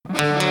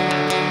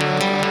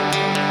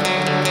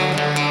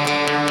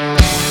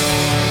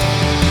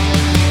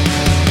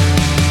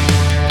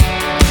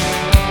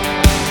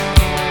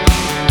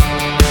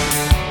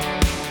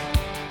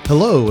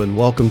Hello, and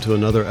welcome to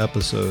another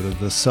episode of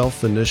the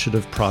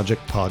Self-Initiative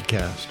Project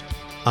Podcast.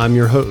 I'm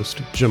your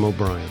host, Jim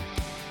O'Brien.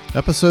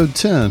 Episode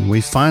 10, we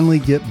finally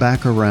get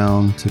back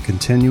around to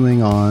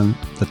continuing on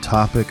the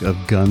topic of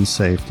gun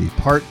safety.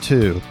 Part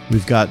 2,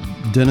 we've got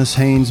Dennis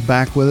Haynes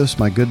back with us,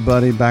 my good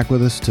buddy back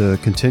with us to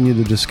continue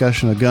the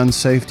discussion of gun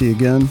safety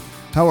again.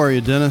 How are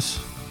you,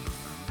 Dennis?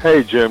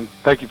 Hey, Jim.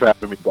 Thank you for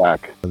having me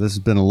back. This has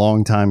been a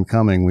long time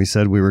coming. We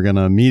said we were going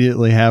to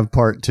immediately have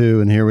part 2,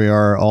 and here we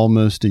are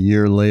almost a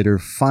year later,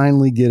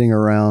 finally getting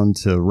around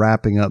to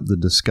wrapping up the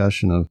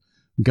discussion of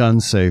gun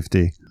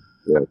safety.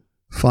 Yeah.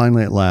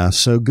 Finally at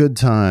last. So good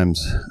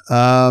times.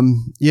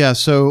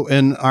 So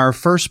in our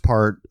first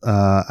part,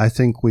 I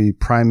think we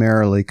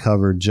primarily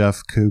covered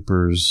Jeff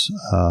Cooper's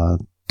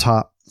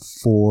top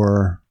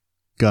 4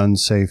 gun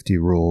safety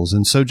rules.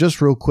 And so just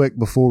real quick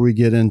before we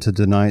get into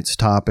tonight's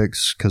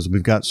topics, because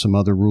we've got some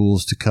other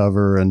rules to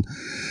cover. And,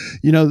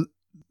 you know,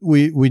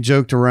 we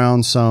joked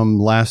around some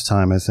last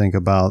time, I think,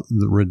 about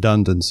the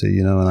redundancy,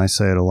 and I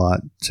say it a lot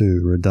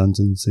too,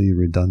 redundancy,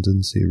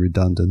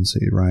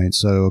 right?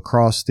 So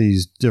across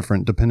these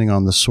different, depending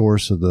on the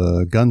source of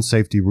the gun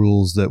safety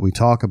rules that we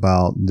talk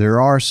about,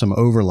 there are some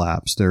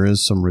overlaps. There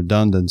is some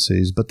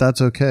redundancies, but that's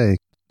okay.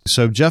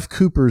 So Jeff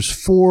Cooper's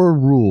 4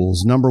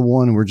 rules. Number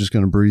 1, we're just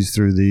going to breeze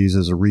through these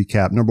as a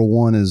recap. Number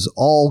 1 is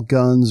all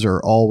guns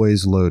are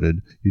always loaded.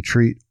 You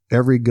treat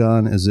every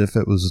gun as if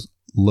it was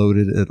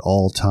loaded at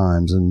all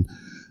times. And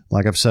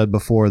like I've said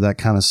before, that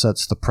kind of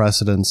sets the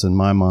precedence in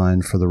my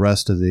mind for the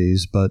rest of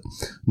these. But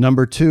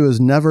number 2 is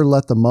never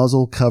let the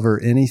muzzle cover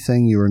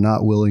anything you are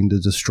not willing to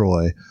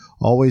destroy.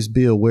 Always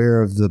be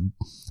aware of the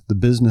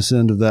business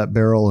end of that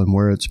barrel and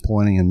where it's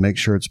pointing, and make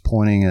sure it's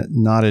pointing at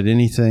not at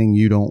anything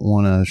you don't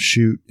want to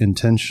shoot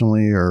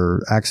intentionally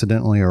or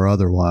accidentally or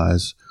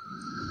otherwise.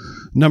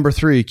 Number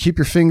 3, keep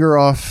your finger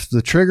off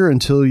the trigger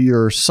until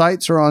your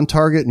sights are on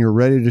target and you're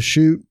ready to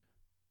shoot.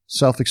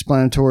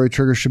 Self-explanatory,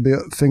 finger should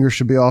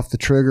be off the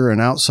trigger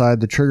and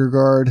outside the trigger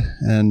guard.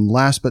 And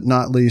last but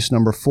not least,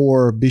 number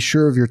 4, be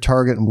sure of your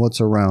target and what's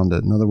around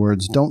it. In other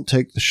words, don't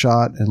take the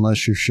shot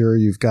unless you're sure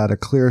you've got a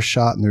clear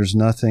shot and there's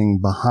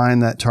nothing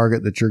behind that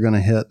target that you're going to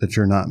hit that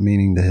you're not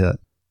meaning to hit.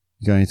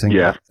 You got anything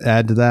to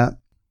add to that?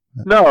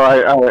 No,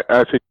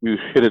 I think you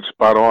hit it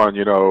spot on.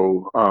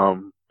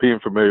 Being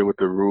familiar with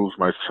the rules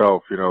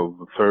myself,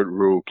 the third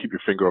rule, keep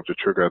your finger off the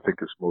trigger, I think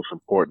is most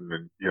important.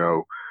 And,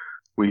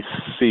 we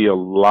see a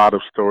lot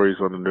of stories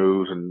on the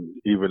news and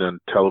even in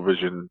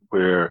television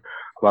where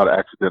a lot of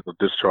accidental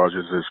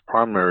discharges is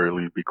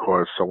primarily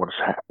because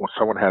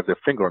someone has their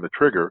finger on the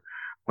trigger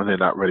when they're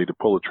not ready to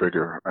pull the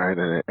trigger, right?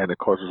 And it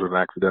causes an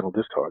accidental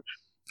discharge.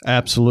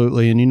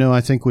 Absolutely. And,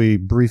 I think we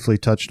briefly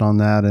touched on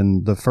that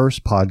in the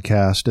first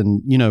podcast.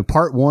 And,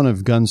 part 1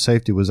 of gun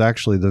safety was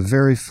actually the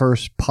very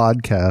first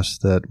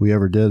podcast that we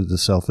ever did at the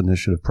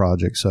Self-Initiative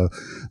Project. So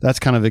that's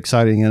kind of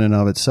exciting in and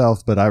of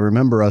itself. But I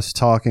remember us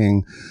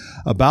talking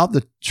about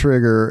the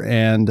trigger,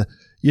 and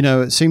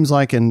it seems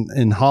like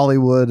in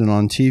Hollywood and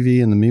on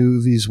TV and the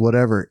movies,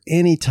 whatever,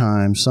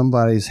 anytime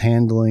somebody's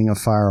handling a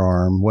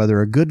firearm,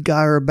 whether a good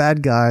guy or a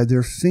bad guy,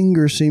 their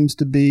finger seems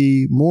to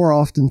be more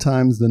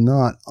oftentimes than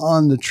not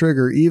on the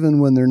trigger, even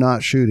when they're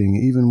not shooting,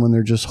 even when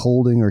they're just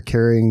holding or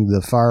carrying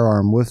the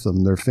firearm with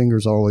them. Their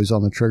finger's always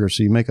on the trigger.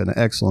 So you make an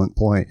excellent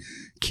point.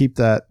 Keep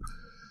that,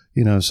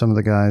 some of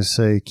the guys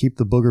say, keep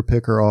the booger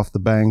picker off the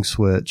bang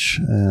switch.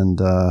 And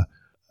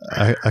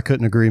I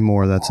couldn't agree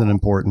more. That's an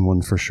important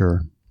one for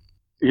sure.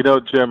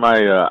 Jim, I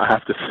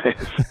have to say,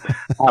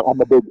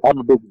 I'm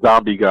a big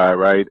zombie guy,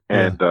 right?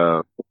 Yeah.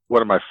 And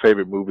one of my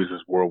favorite movies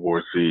is World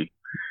War Z.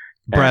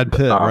 Brad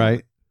Pitt,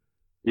 right?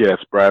 Yes,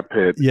 Brad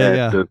Pitt.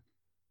 Yeah, and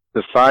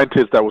the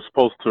scientist that was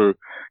supposed to,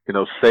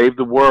 save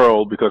the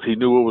world because he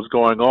knew what was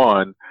going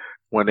on,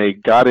 when they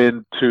got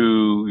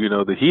into,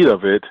 the heat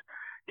of it,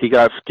 he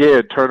got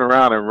scared, turned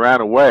around and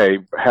ran away,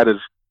 had his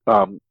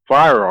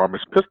firearm,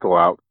 his pistol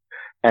out,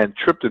 and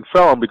tripped and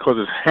fell. And because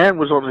his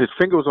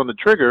finger was on the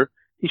trigger,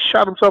 he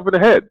shot himself in the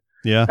head.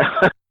 Yeah.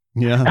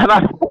 Yeah. And I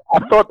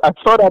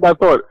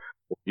thought,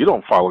 you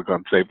don't follow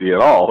gun safety at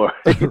all.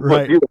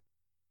 Right.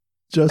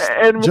 Just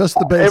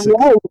the basics.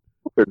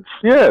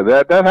 Yeah,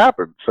 that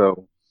happened.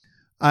 So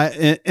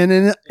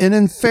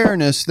in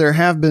fairness, there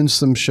have been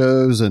some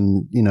shows,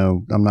 and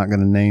I'm not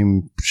going to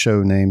name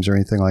show names or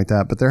anything like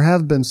that, but there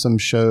have been some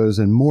shows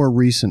in more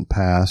recent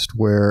past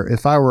where,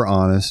 if I were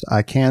honest,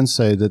 I can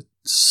say that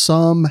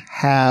some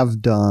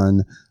have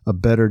done a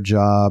better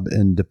job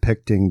in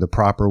depicting the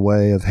proper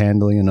way of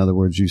handling. In other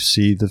words, you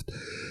see the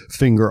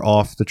finger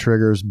off the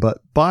triggers, but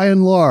by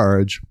and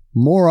large,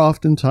 more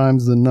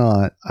oftentimes than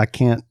not, I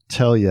can't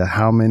tell you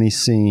how many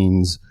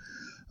scenes,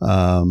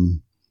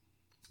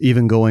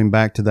 even going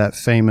back to that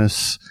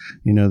famous,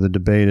 the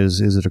debate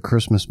is it a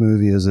Christmas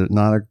movie? Is it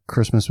not a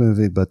Christmas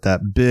movie? But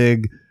that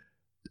big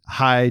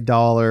high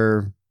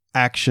dollar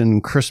action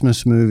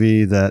Christmas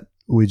movie that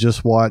we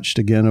just watched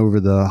again over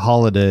the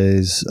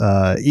holidays.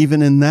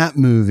 Even in that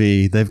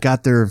movie, they've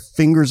got their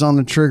fingers on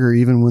the trigger,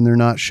 even when they're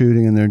not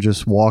shooting and they're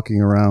just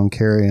walking around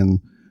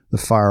carrying the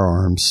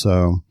firearms.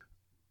 So,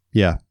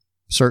 yeah.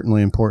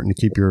 certainly important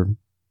to keep your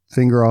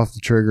finger off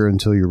the trigger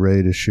until you're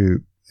ready to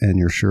shoot and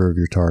you're sure of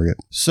your target.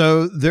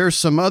 So there's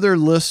some other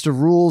list of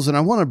rules, and I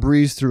want to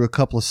breeze through a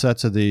couple of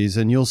sets of these,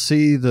 and you'll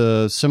see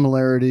the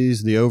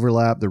similarities, the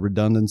overlap, the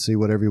redundancy,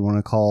 whatever you want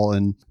to call.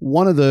 And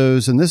one of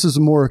those, and this is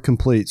more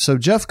complete. So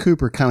Jeff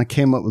Cooper kind of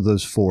came up with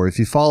those 4. If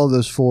you follow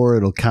those 4,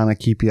 it'll kind of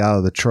keep you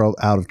out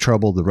of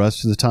trouble the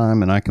rest of the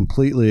time. And I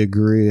completely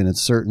agree. And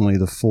it's certainly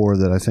the 4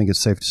 that I think it's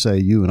safe to say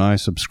you and I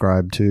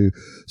subscribe to,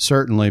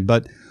 certainly.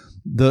 But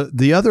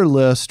the other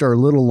lists are a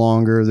little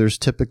longer. There's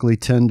typically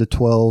 10 to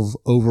 12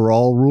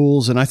 overall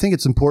rules, and I think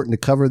it's important to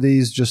cover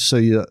these just so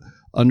you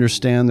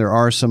understand there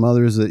are some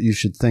others that you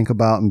should think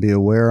about and be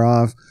aware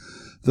of.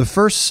 The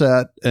first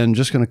set, and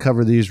just going to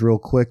cover these real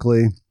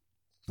quickly,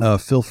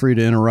 feel free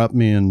to interrupt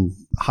me and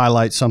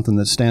highlight something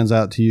that stands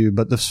out to you,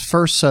 but the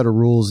first set of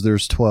rules,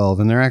 there's 12,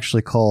 and they're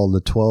actually called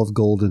the 12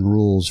 Golden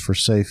Rules for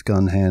Safe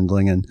Gun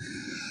Handling. And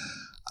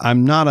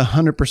I'm not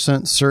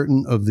 100%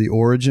 certain of the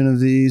origin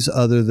of these,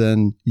 other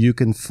than you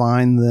can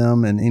find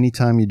them, and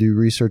anytime you do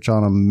research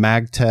on them,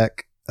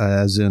 MagTech,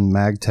 as in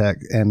MagTech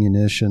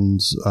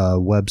Ammunition's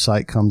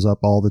website comes up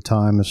all the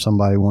time. If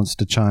somebody wants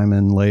to chime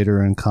in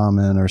later and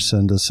comment or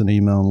send us an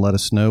email and let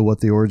us know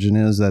what the origin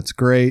is, that's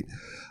great.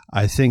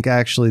 I think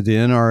actually the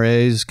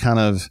NRA's kind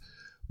of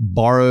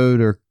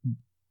borrowed or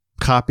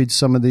copied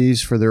some of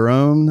these for their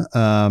own,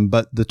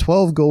 but the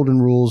 12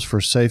 golden rules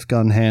for safe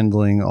gun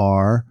handling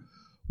are: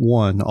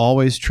 1,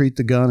 always treat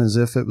the gun as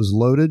if it was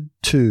loaded.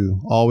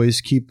 2, always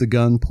keep the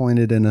gun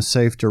pointed in a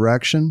safe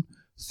direction.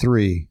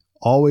 3,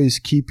 always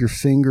keep your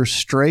finger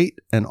straight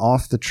and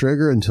off the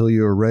trigger until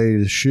you are ready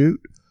to shoot.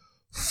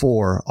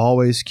 4,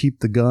 always keep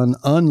the gun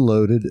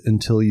unloaded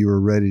until you are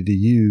ready to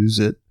use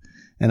it.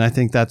 And I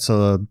think that's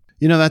a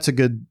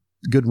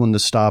good one to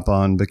stop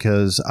on,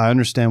 because I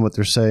understand what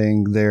they're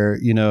saying there.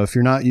 If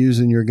you're not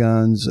using your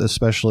guns,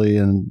 especially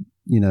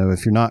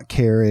if you're not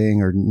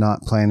carrying or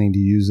not planning to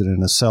use it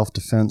in a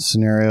self-defense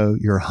scenario,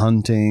 you're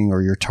hunting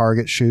or you're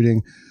target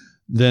shooting,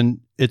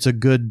 then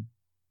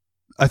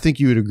I think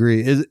you would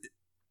agree,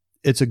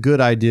 it's a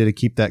good idea to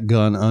keep that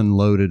gun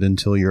unloaded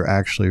until you're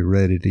actually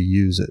ready to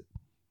use it.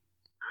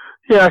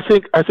 Yeah,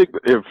 I think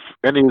if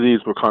any of these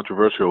were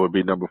controversial, it would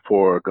be number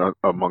 4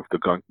 amongst the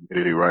gun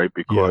community, right?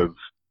 Because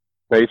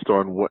based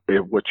on what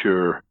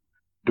you're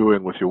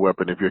doing with your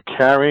weapon, if you're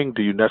carrying,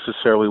 do you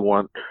necessarily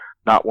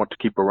not want to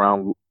keep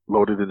around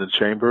loaded in the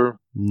chamber?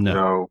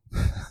 No.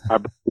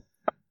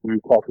 We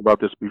talked about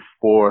this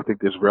before. I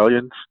think the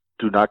Israelis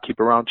do not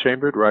keep around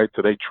chambered, right?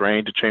 So they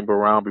train to chamber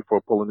around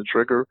before pulling the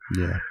trigger.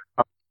 Yeah.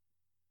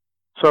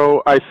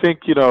 So I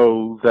think,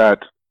 that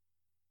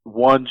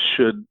one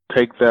should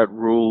take that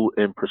rule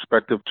in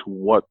perspective to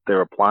what they're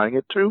applying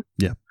it to.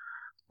 Yeah.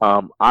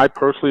 I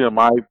personally,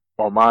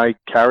 on my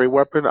carry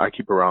weapon, I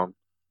keep around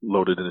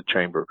loaded in the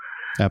chamber.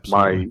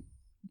 Absolutely.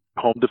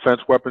 My home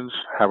defense weapons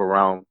have a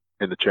round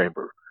in the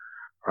chamber.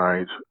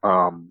 Right.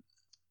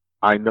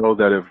 I know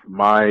that if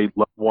my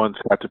loved ones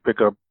had to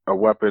pick up a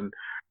weapon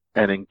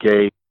and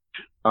engage,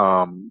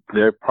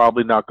 they're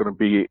probably not going to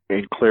be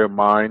in clear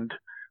mind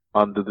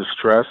under the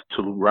stress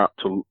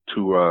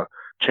to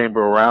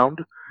chamber around.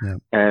 Yeah.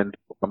 And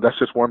that's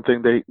just one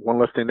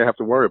less thing they have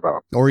to worry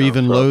about. Or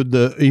even load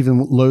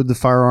the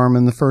firearm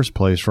in the first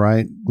place,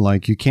 right?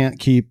 Like, you can't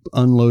keep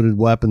unloaded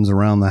weapons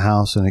around the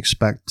house and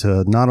expect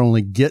to not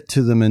only get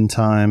to them in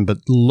time, but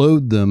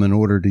load them in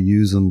order to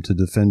use them to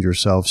defend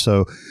yourself.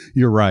 So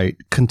you're right.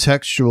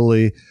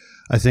 Contextually,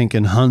 I think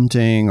in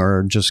hunting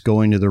or just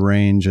going to the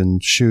range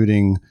and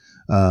shooting,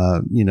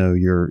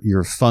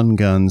 your fun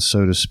guns,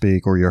 so to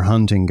speak, or your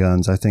hunting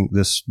guns, I think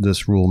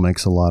this rule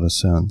makes a lot of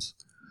sense.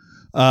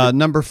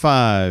 Number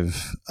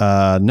 5,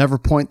 never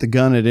point the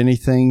gun at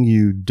anything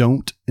you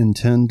don't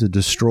intend to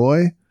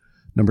destroy.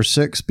 Number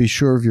 6, be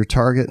sure of your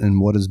target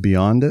and what is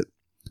beyond it.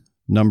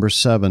 Number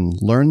 7,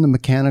 learn the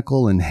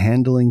mechanical and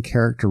handling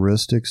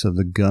characteristics of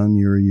the gun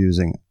you're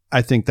using.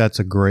 I think that's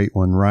a great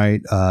one,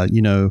 right?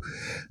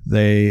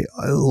 They,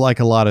 like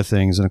a lot of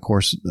things, and of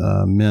course,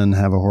 men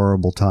have a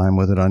horrible time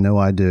with it. I know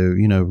I do.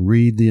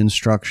 Read the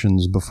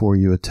instructions before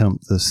you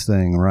attempt this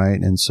thing,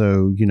 right? And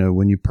so,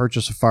 when you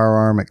purchase a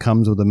firearm, it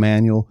comes with a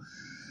manual.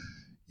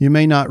 You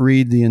may not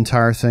read the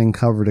entire thing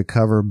cover to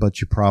cover, but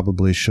you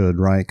probably should,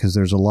 right? Because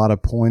there's a lot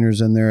of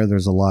pointers in there.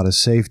 There's a lot of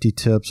safety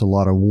tips, a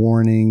lot of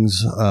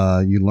warnings.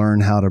 You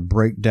learn how to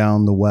break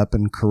down the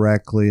weapon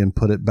correctly and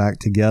put it back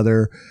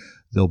together.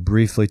 They'll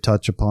briefly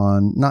touch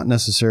upon, not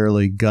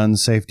necessarily gun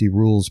safety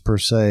rules per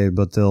se,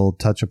 but they'll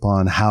touch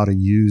upon how to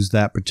use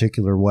that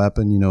particular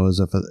weapon,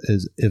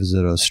 is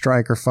it a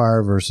striker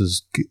fire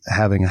versus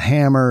having a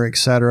hammer,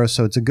 etc.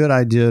 So it's a good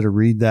idea to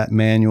read that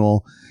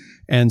manual.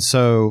 And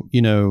so,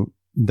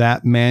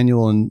 that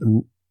manual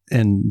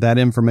and that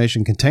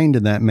information contained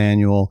in that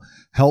manual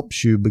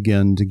helps you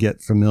begin to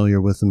get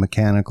familiar with the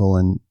mechanical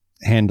and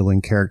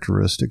handling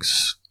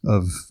characteristics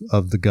of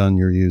the gun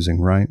you're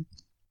using, right?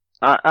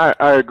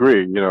 I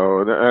agree,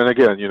 and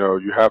again,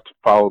 you have to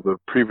follow the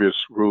previous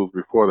rules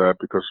before that,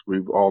 because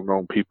we've all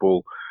known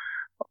people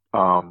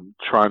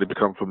trying to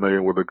become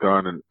familiar with a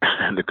gun and,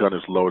 and the gun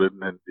is loaded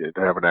and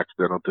they have an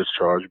accidental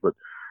discharge. But,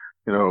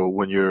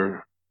 when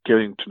you're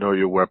getting to know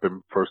your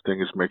weapon, first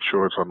thing is make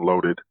sure it's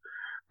unloaded.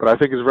 But I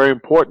think it's very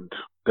important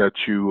that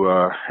you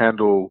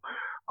handle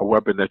a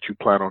weapon that you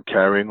plan on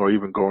carrying or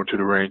even going to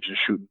the range and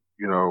shooting,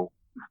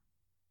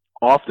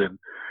 often.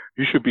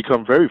 You should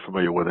become very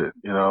familiar with it,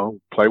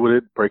 play with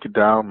it, break it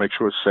down, make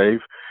sure it's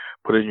safe,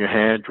 put it in your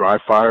hand, dry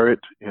fire it,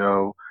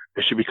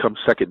 it should become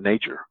second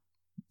nature.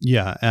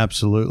 Yeah,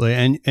 absolutely.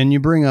 And you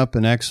bring up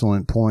an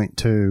excellent point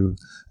too.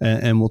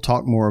 And we'll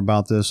talk more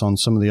about this on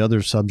some of the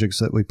other subjects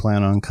that we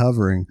plan on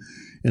covering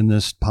in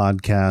this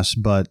podcast.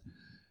 But,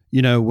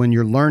 when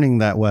you're learning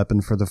that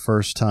weapon for the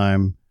first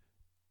time,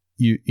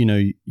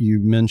 you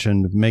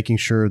mentioned making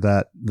sure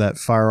that that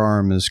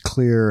firearm is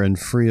clear and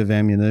free of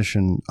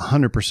ammunition.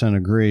 100%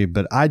 agree,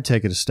 but I'd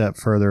take it a step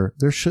further.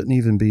 There shouldn't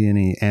even be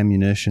any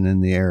ammunition in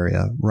the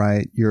area,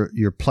 right?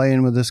 You're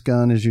playing with this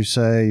gun, as you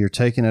say. You're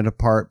taking it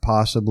apart,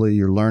 possibly.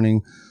 You're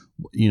learning,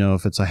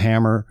 if it's a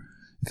hammer.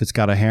 If it's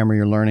got a hammer,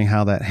 you're learning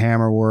how that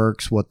hammer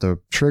works, what the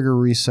trigger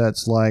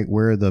reset's like,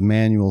 where the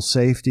manual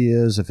safety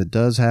is, if it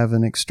does have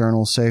an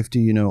external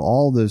safety,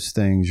 all those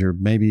things. You're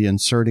maybe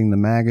inserting the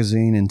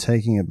magazine and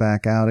taking it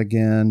back out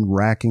again,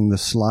 racking the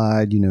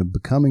slide,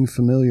 becoming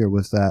familiar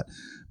with that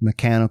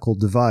mechanical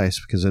device,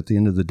 because at the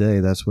end of the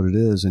day, that's what it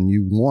is, and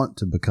you want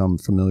to become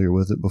familiar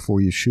with it before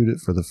you shoot it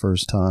for the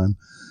first time.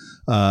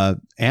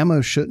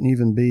 Ammo shouldn't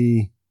even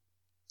be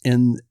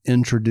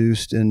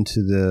introduced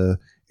into the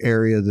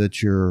area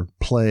that you're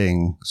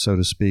playing, so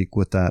to speak,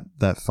 with that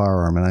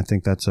firearm. And I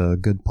think that's a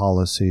good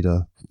policy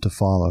to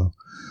follow.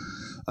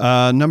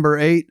 Number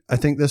 8, I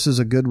think this is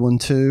a good one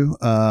too.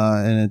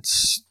 And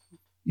it's,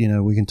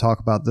 we can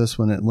talk about this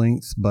one at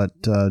length, but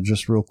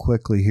just real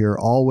quickly here,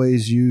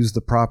 always use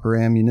the proper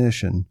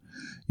ammunition.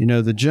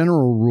 The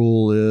general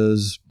rule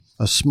is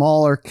a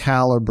smaller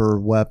caliber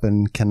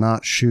weapon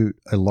cannot shoot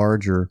a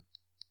larger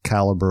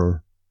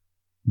caliber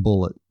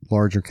bullet,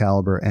 larger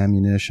caliber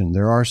ammunition.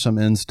 There are some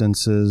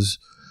instances,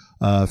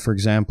 for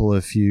example,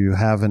 if you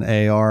have an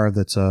AR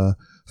that's a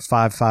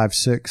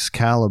 5.56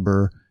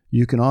 caliber,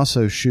 you can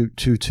also shoot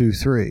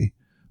 .223,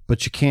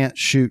 but you can't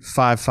shoot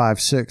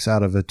 5.56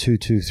 out of a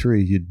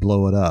 .223. You'd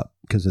blow it up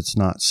because it's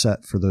not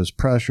set for those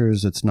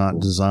pressures. It's not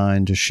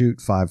designed to shoot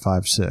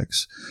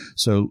 5.56.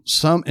 So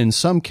in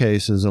some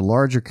cases, a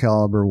larger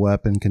caliber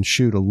weapon can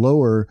shoot a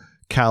lower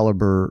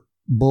caliber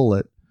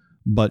bullet,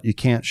 but you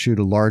can't shoot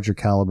a larger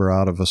caliber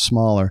out of a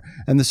smaller.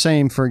 And the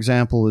same, for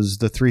example, is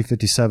the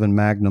 .357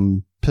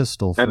 Magnum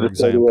pistol, for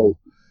example.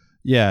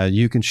 Yeah,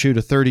 you can shoot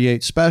a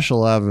 .38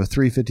 Special out of a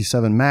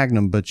 .357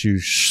 Magnum, but you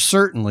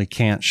certainly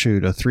can't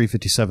shoot a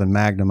 .357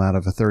 Magnum out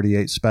of a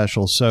 .38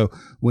 Special. So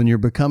when you're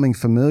becoming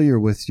familiar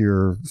with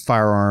your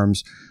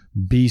firearms,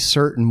 be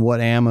certain what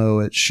ammo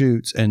it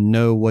shoots and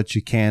know what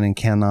you can and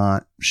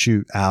cannot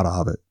shoot out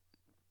of it.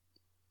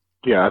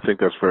 Yeah, I think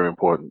that's very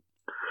important.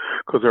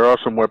 Because there are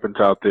some weapons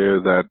out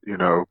there that,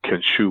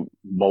 can shoot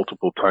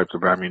multiple types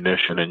of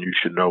ammunition, and you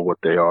should know what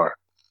they are.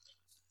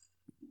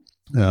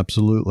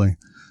 Absolutely.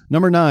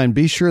 Number 9,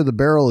 be sure the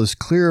barrel is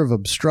clear of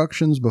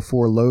obstructions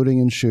before loading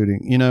and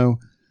shooting.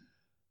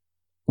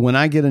 When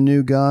I get a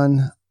new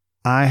gun,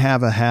 I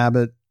have a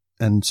habit,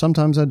 and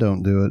sometimes I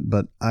don't do it,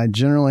 but I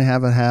generally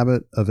have a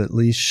habit of at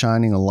least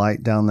shining a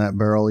light down that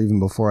barrel even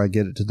before I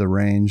get it to the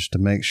range to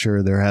make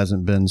sure there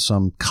hasn't been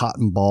some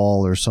cotton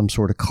ball or some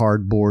sort of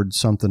cardboard,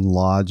 something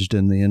lodged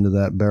in the end of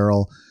that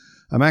barrel.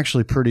 I'm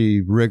actually pretty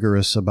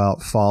rigorous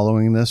about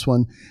following this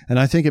one, and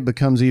I think it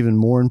becomes even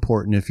more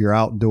important if you're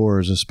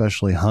outdoors,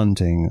 especially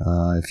hunting.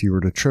 If you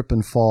were to trip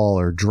and fall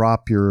or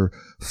drop your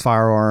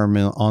firearm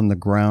on the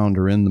ground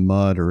or in the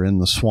mud or in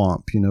the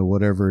swamp,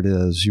 whatever it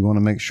is, you want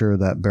to make sure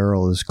that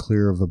barrel is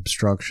clear of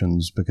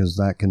obstructions, because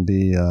that can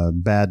be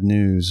bad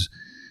news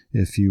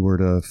if you were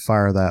to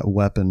fire that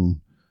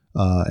weapon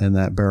and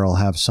that barrel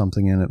have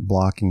something in it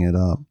blocking it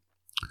up.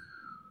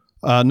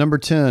 Number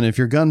 10, if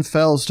your gun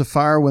fails to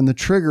fire when the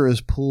trigger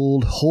is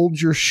pulled,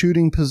 hold your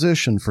shooting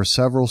position for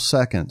several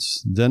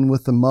seconds. Then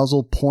with the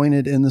muzzle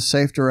pointed in the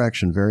safe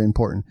direction, very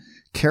important,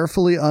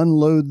 carefully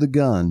unload the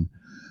gun.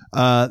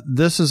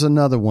 This is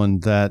another one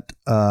that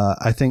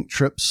I think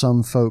trips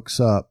some folks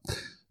up.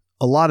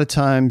 A lot of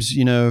times,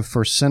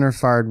 for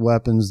center-fired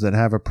weapons that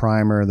have a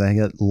primer, they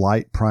get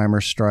light primer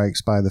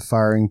strikes by the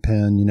firing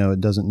pin. It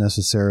doesn't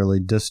necessarily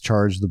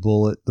discharge the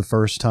bullet the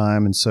first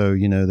time. And so,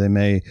 they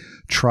may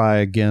try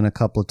again a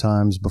couple of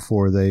times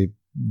before they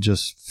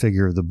just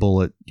figure the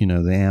bullet,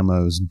 the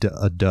ammo's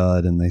a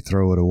dud and they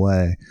throw it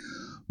away.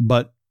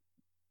 But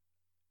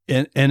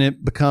And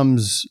it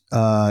becomes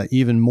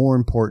even more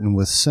important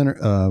with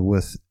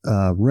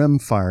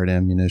rim-fired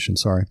ammunition.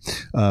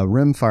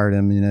 Rim-fired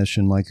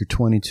ammunition like your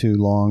 .22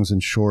 longs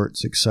and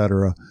shorts,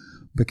 etc.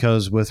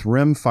 Because with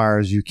rim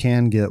fires, you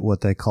can get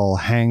what they call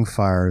hang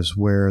fires,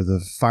 where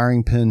the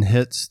firing pin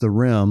hits the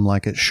rim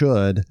like it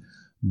should,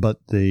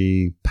 but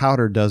the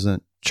powder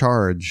doesn't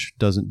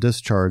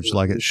discharge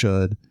like it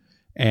should,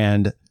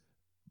 and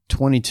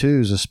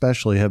 .22s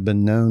especially have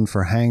been known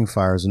for hang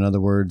fires. In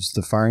other words,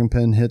 the firing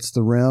pin hits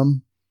the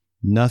rim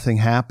nothing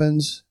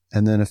happens.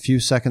 And then a few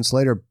seconds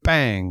later,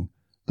 bang,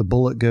 the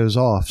bullet goes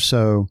off.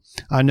 So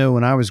I know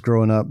when I was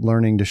growing up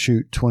learning to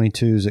shoot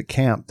 22s at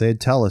camp,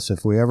 they'd tell us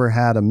if we ever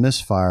had a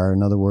misfire,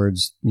 in other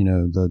words,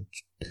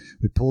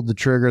 we pulled the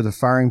trigger, the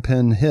firing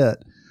pin hit,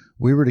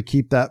 we were to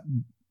keep that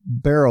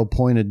barrel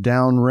pointed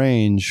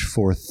downrange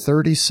for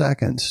 30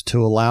 seconds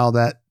to allow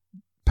that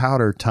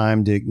powder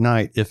time to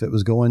ignite if it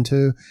was going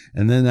to.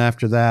 And then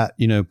after that,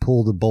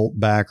 pull the bolt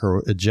back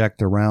or eject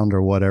the round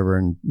or whatever.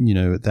 And,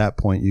 at that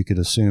point, you could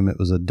assume it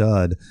was a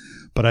dud.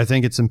 But I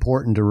think it's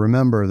important to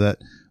remember that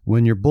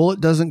when your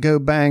bullet doesn't go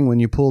bang when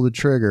you pull the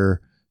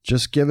trigger,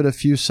 just give it a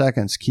few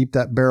seconds. Keep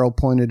that barrel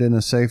pointed in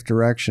a safe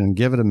direction.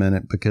 Give it a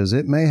minute because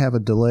it may have a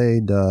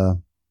delayed,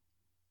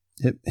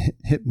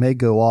 it may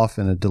go off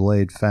in a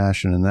delayed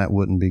fashion, and that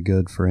wouldn't be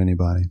good for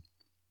anybody.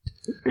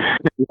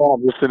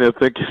 I'm just sitting there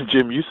thinking,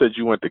 Jim, you said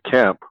you went to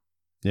camp.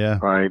 Yeah.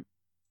 Right.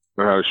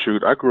 Learn how to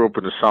shoot. I grew up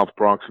in the South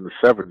Bronx in the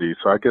 70s,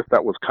 so I guess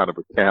that was kind of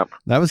a camp.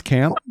 That was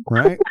camp,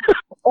 right?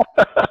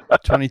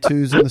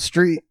 22s in the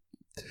street,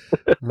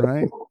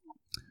 right?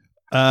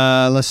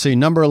 Let's see.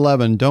 Number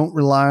 11, don't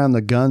rely on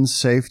the gun's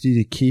safety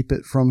to keep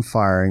it from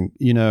firing.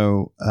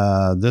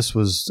 This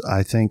was,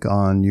 I think,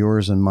 on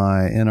yours and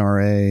my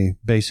NRA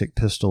basic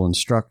pistol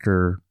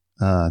instructor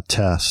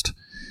test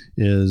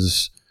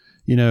is,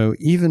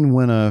 even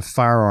when a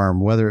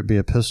firearm, whether it be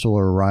a pistol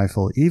or a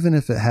rifle, even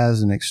if it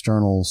has an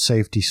external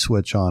safety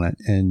switch on it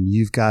and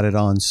you've got it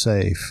on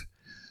safe,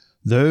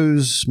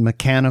 those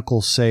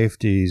mechanical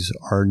safeties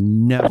are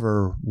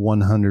never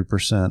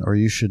 100%, or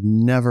you should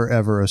never,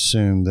 ever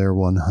assume they're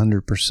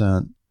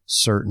 100%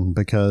 certain,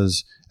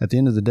 because at the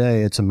end of the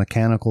day, it's a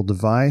mechanical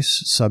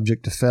device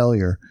subject to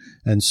failure.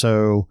 And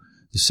so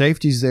the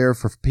safety's there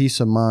for peace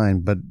of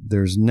mind, but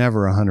there's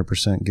never a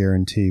 100%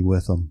 guarantee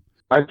with them.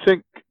 I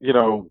think,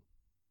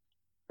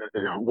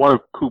 one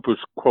of Cooper's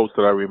quotes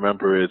that I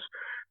remember is,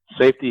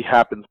 safety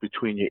happens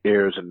between your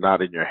ears and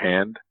not in your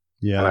hand.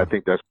 Yeah. And I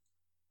think that's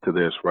to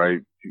this, right?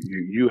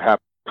 You have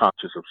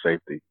conscious of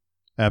safety.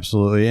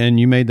 Absolutely. And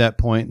you made that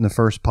point in the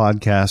first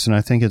podcast, and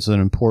I think it's an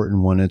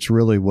important one. It's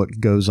really what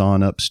goes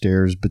on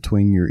upstairs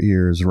between your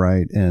ears,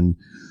 right? And,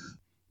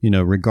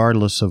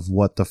 regardless of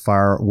what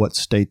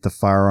state the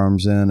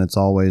firearm's in, it's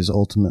always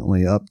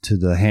ultimately up to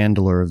the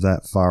handler of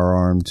that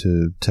firearm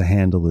to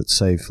handle it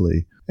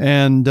safely.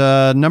 And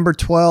number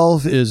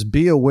 12 is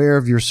be aware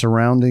of your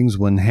surroundings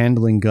when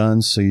handling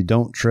guns so you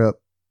don't trip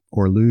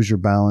or lose your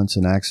balance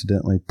and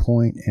accidentally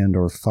point and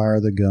or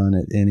fire the gun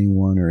at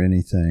anyone or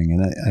anything.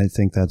 And I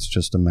think that's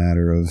just a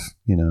matter of,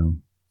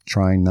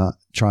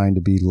 trying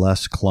to be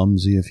less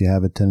clumsy if you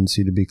have a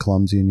tendency to be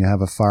clumsy and you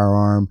have a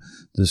firearm.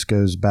 This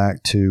goes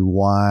back to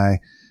why,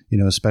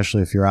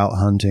 especially if you're out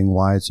hunting,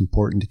 why it's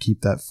important to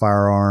keep that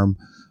firearm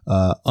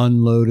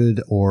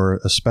unloaded,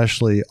 or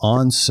especially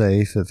on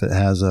safe if it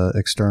has a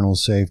external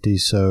safety.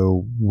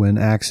 So when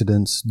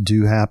accidents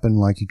do happen,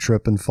 like you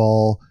trip and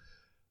fall,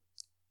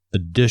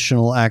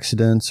 additional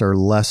accidents are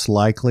less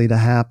likely to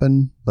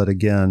happen. But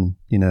again,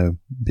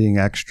 being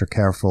extra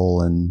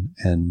careful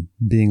and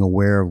being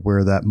aware of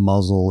where that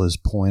muzzle is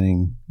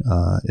pointing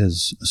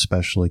is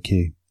especially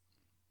key.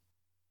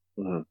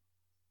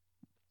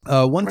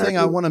 Mm-hmm. One thing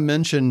I want to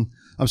mention,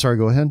 I'm sorry,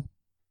 go ahead.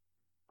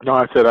 No,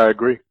 I said I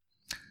agree.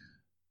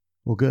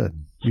 Well,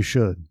 good. You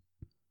should.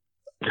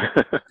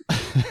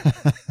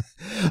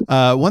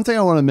 One thing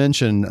I want to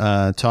mention,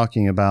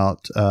 talking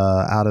about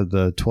out of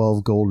the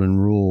 12 golden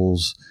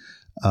rules,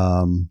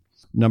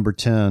 number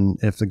 10,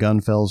 if the gun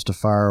fails to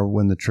fire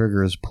when the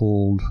trigger is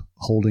pulled,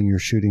 holding your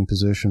shooting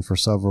position for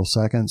several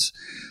seconds.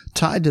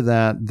 Tied to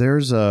that,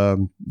 there's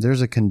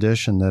a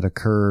condition that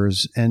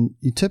occurs, and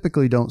you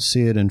typically don't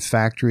see it in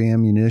factory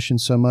ammunition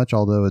so much,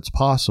 although it's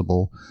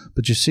possible,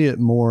 but you see it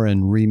more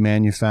in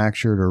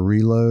remanufactured or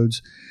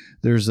reloads.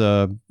 There's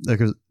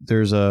an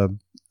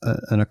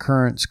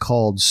occurrence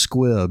called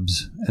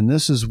squibs, and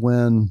this is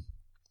when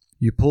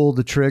you pull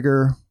the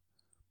trigger,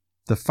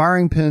 the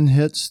firing pin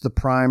hits the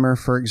primer,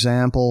 for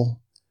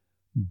example,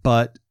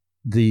 but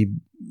the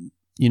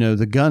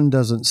gun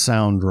doesn't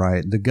sound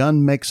right. The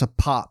gun makes a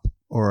pop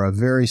or a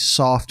very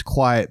soft,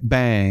 quiet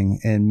bang,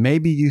 and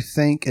maybe you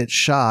think it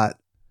shot,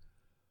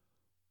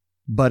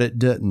 but it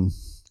didn't.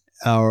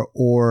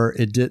 Or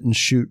it didn't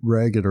shoot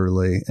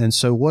regularly. And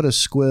so what a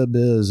squib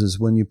is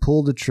when you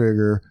pull the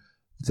trigger,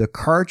 the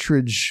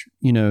cartridge,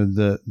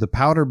 the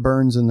powder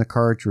burns in the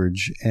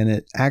cartridge and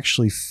it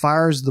actually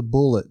fires the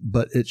bullet,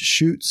 but it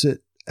shoots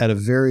it at a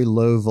very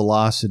low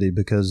velocity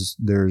because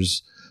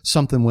there's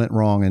something went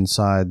wrong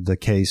inside the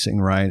casing,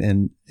 right?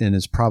 And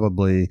it's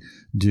probably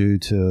due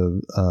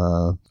to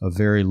a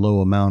very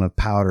low amount of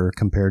powder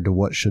compared to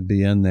what should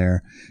be in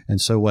there. And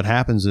so what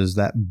happens is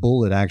that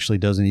bullet actually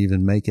doesn't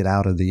even make it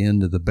out of the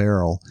end of the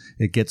barrel.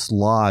 It gets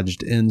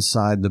lodged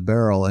inside the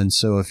barrel. And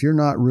so if you're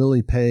not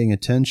really paying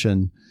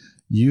attention,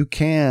 you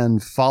can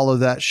follow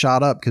that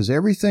shot up because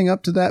everything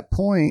up to that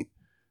point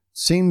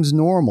seems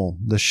normal.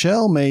 The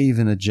shell may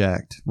even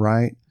eject,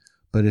 right?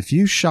 But if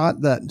you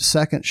shot that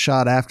second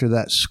shot after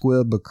that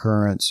squib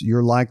occurrence,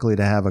 you're likely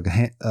to have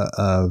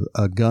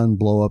a gun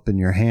blow up in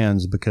your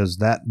hands, because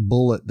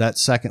that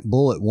second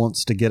bullet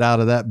wants to get out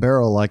of that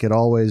barrel like it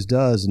always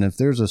does. And if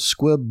there's a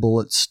squib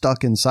bullet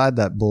stuck inside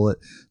that bullet,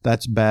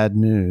 that's bad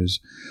news.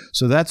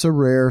 So that's a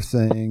rare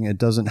thing. It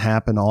doesn't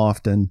happen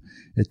often.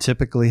 It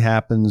typically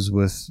happens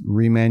with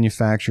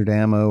remanufactured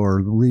ammo or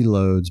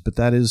reloads, but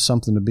that is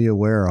something to be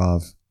aware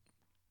of.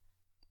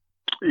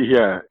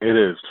 Yeah, it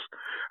is.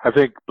 I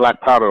think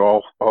black powder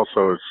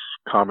also is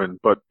common,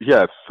 but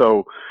yes.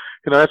 So,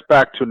 that's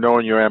back to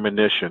knowing your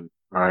ammunition,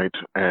 right?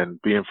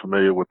 And being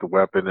familiar with the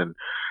weapon and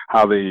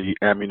how the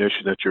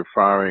ammunition that you're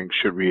firing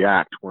should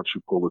react once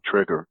you pull the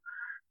trigger,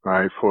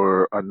 right?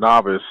 For a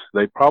novice,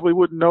 they probably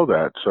wouldn't know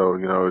that. So,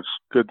 it's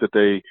good that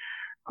they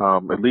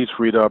at least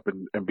read up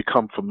and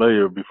become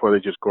familiar before they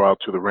just go out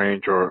to the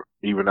range or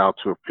even out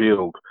to a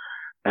field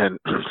and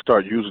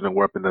start using a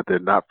weapon that they're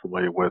not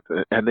familiar with,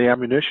 and the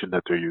ammunition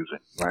that they're using,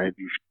 right?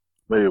 You should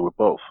be familiar with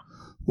both.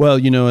 Well,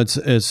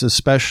 it's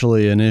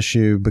especially an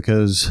issue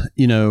because,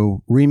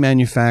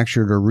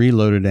 remanufactured or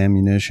reloaded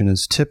ammunition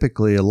is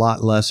typically a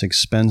lot less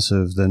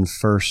expensive than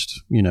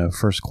first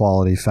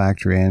quality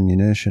factory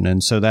ammunition.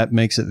 And so that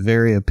makes it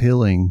very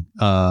appealing,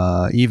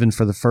 even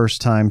for the first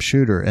time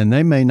shooter. And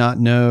they may not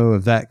know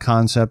of that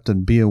concept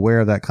and be aware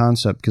of that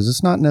concept because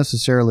it's not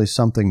necessarily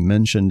something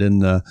mentioned in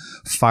the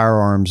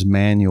firearms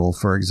manual,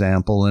 for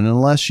example. And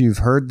unless you've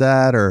heard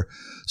that or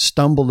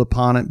stumbled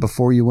upon it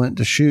before you went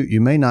to shoot,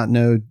 you may not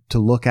know to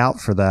look out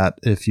for that.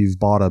 If you've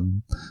bought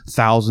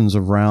thousands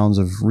of rounds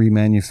of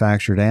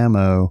remanufactured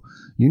ammo,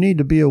 you need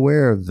to be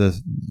aware of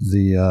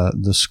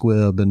the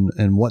squib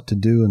and what to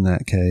do in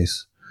that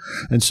case.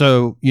 And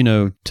so,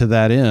 to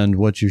that end,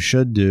 what you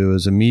should do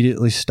is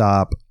immediately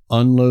stop,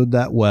 unload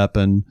that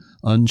weapon,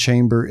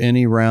 unchamber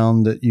any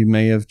round that you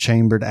may have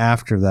chambered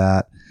after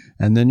that,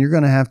 and then you're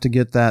going to have to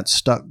get that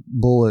stuck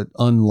bullet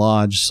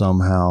unlodged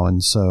somehow.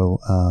 And so,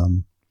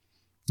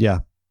 yeah,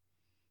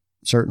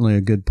 certainly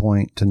a good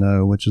point to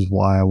know, which is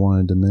why I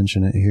wanted to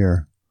mention it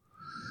here.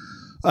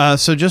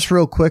 So just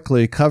real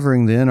quickly,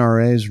 covering the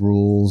NRA's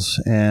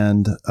rules,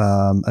 and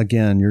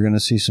again, you're going to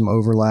see some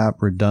overlap,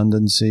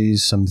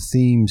 redundancies, some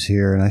themes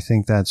here, and I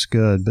think that's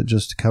good. But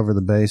just to cover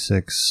the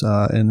basics,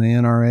 and the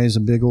NRA is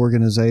a big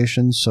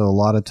organization, so a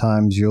lot of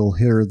times you'll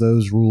hear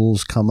those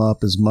rules come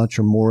up as much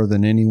or more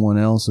than anyone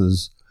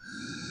else's.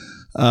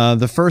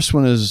 The first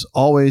one is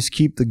always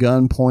keep the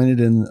gun pointed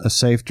in a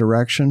safe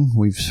direction.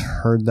 We've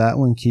heard that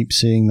one, keep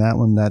seeing that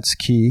one. That's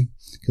key,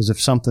 because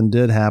if something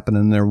did happen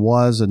and there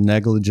was a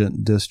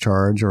negligent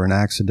discharge or an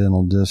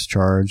accidental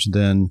discharge,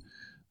 then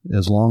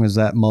as long as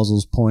that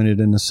muzzle's pointed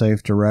in a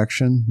safe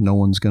direction, no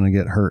one's going to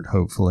get hurt,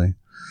 hopefully.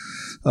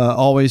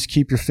 Always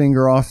keep your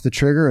finger off the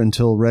trigger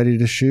until ready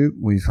to shoot.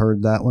 We've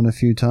heard that one a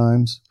few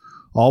times.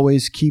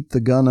 Always keep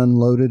the gun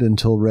unloaded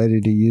until ready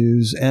to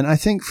use. And I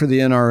think for the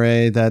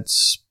NRA,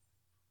 that's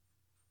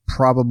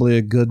probably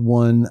a good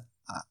one.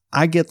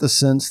 I get the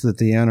sense that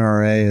the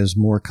NRA is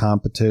more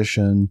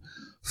competition,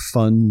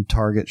 fun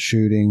target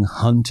shooting,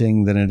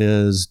 hunting than it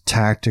is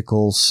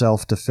tactical,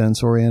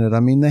 self-defense oriented.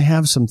 I mean, they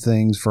have some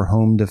things for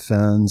home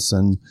defense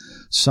and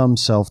some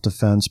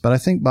self-defense, but I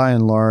think by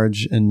and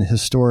large and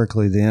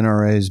historically the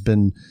NRA has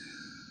been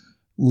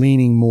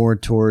leaning more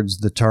towards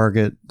the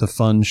target, the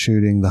fun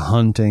shooting, the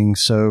hunting.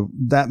 So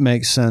that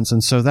makes sense.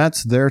 And so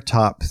that's their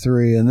top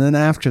three. And then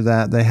after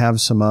that, they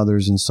have some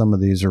others, and some of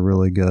these are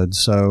really good.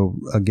 So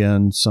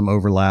again, some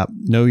overlap.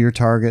 Know your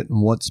target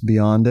and what's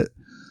beyond it.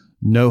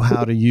 Know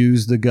how to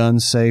use the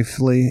gun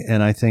safely.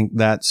 And I think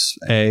that's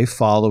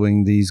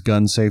following these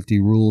gun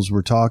safety rules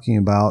we're talking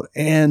about.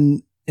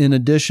 And in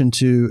addition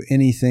to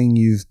anything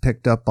you've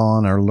picked up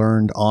on or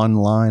learned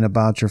online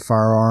about your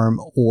firearm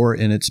or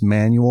in its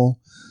manual,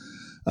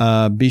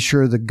 be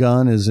sure the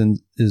gun is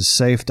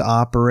safe to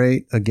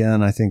operate.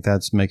 Again, I think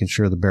that's making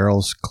sure the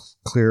barrel's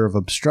clear of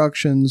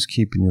obstructions,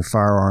 keeping your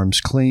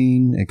firearms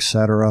clean,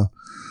 etc.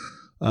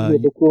 On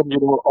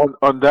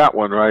that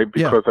one, right?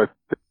 Because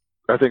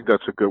I think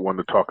that's a good one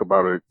to talk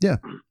about it. Yeah,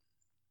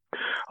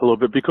 a little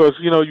bit, because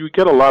you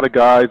get a lot of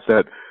guys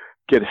that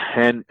get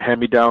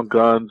hand-me-down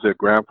guns, their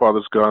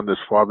grandfather's gun, their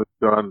father's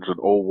gun, an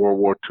old World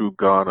War II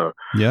gun, or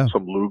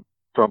some loot,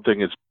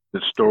 something is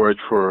in storage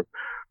for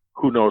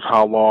who knows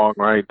how long,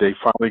 right? They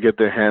finally get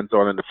their hands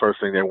on it, and the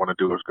first thing they want to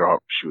do is go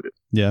out and shoot it.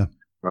 Yeah.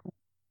 Right?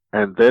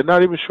 And they're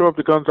not even sure if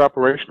the gun's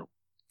operational.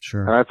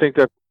 Sure. And I think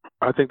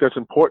that's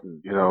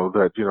important,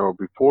 that,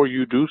 before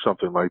you do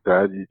something like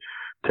that, you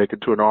take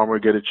it to an armorer,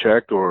 get it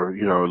checked, or,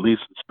 at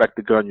least inspect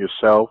the gun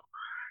yourself,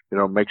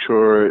 make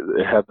sure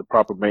it has the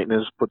proper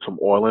maintenance, put some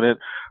oil in it.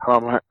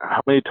 How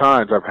many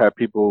times I've had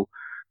people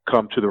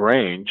come to the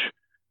range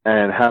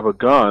and have a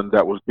gun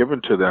that was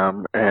given to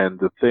them, and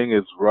the thing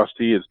is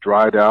rusty, it's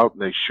dried out,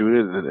 and they shoot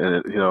it,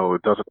 and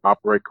it doesn't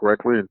operate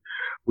correctly. And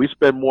we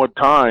spend more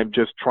time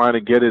just trying to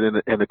get it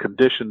in a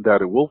condition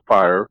that it will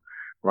fire,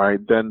 right,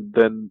 than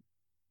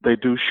they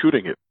do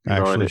shooting it.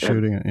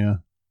 Shooting it, yeah.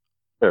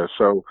 Yeah,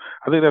 so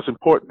I think that's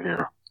important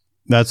here.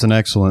 That's an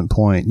excellent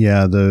point.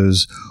 Yeah,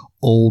 those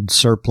old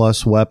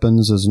surplus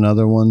weapons is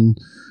another one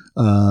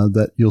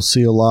that you'll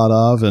see a lot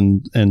of,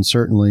 and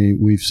certainly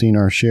we've seen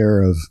our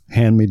share of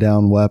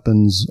hand-me-down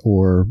weapons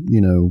or,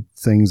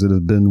 things that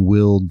have been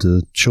willed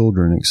to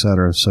children,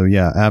 etc. So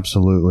yeah,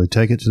 absolutely.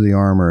 Take it to the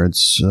armor.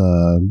 It's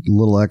a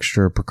little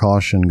extra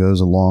precaution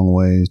goes a long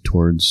way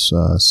towards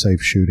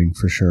safe shooting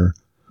for sure.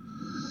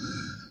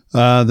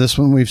 This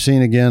one we've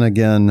seen again.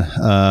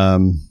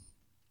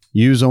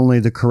 Use only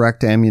the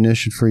correct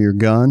ammunition for your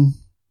gun.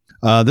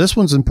 This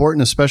one's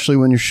important, especially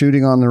when you're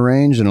shooting on the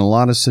range. In a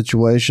lot of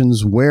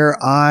situations, wear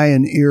eye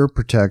and ear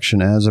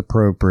protection as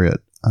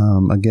appropriate.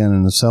 Again,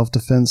 in a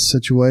self-defense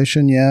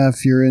situation,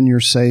 if you're in your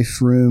safe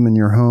room in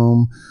your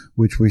home,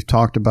 which we've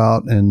talked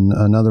about in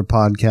another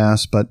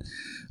podcast, but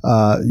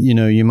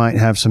you might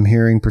have some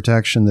hearing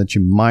protection that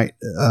you might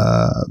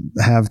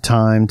have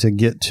time to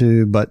get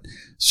to. But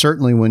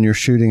certainly when you're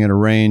shooting at a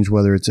range,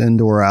 whether it's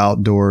indoor or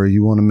outdoor,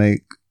 you want to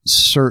make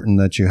certain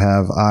that you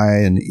have eye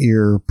and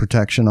ear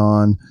protection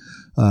on.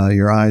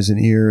 Your eyes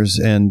and ears.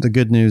 And the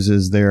good news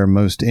is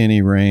most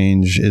any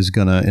range is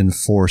going to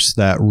enforce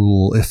that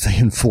rule. If they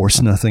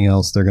enforce nothing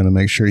else, they're going to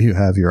make sure you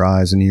have your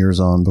eyes and ears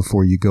on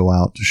before you go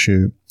out to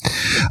shoot.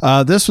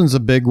 This one's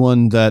a big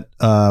one that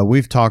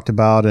we've talked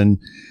about, and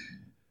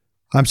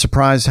I'm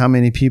surprised how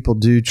many people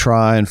do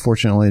try.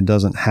 Unfortunately, it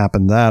doesn't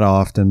happen that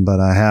often, but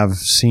I have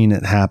seen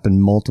it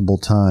happen multiple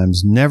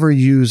times. Never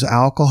use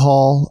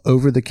alcohol,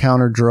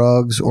 over-the-counter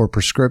drugs, or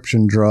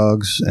prescription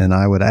drugs, and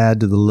I would add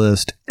to the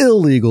list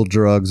illegal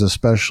drugs,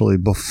 especially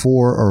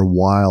before or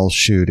while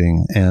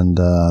shooting, and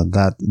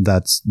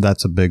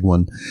that's a big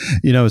one.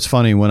 It's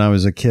funny, when I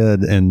was a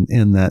kid and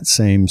in that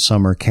same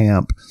summer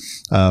camp,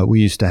 we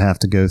used to have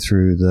to go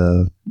through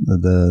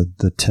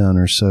the 10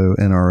 or so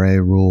NRA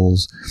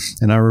rules.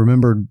 And I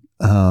remember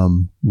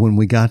when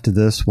we got to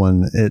this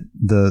one,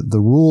 the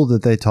rule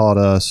that they taught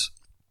us,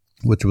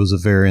 which was a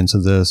variance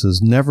of this,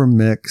 is never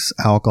mix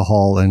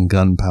alcohol and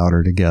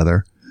gunpowder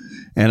together.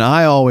 And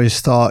I always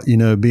thought,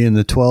 being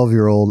the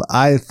 12-year-old,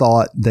 I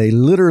thought they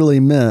literally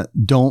meant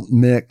don't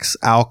mix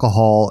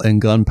alcohol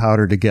and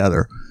gunpowder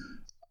together.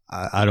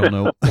 I don't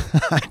know.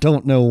 I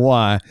don't know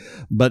why,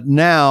 but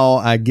now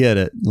I get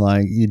it.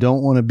 Like, you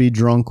don't want to be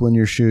drunk when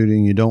you're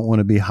shooting. You don't want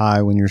to be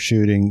high when you're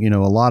shooting. A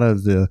lot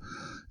of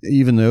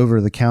even the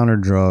over-the-counter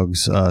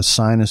drugs,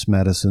 sinus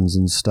medicines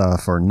and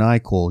stuff, or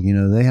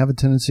NyQuil, they have a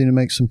tendency to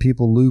make some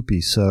people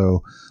loopy.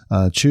 So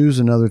choose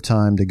another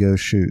time to go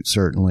shoot,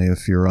 certainly,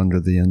 if you're under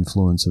the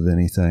influence of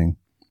anything.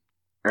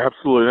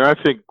 Absolutely. And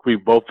I think we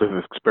both have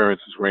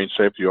experienced as range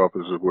safety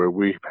officers where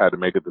we've had to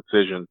make a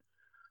decision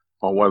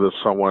on whether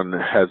someone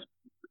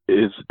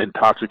is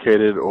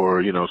intoxicated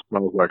or,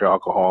 smells like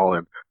alcohol,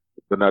 and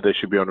whether or not they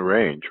should be on the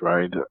range,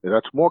 right?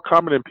 That's more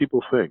common than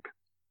people think.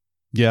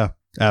 Yeah,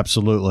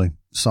 absolutely.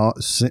 So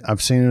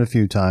I've seen it a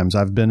few times.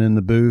 I've been in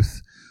the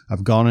booth.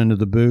 I've gone into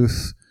the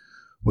booth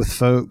with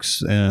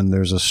folks, and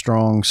there's a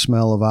strong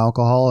smell of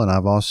alcohol. And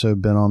I've also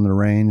been on the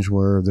range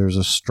where there's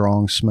a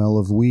strong smell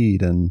of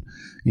weed. And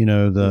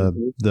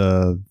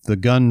the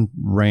gun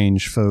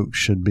range folks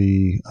should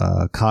be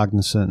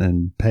cognizant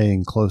and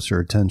paying closer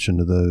attention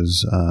to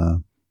those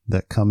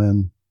that come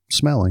in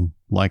smelling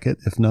like it,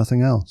 if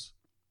nothing else.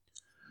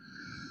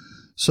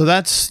 So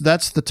that's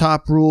the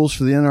top rules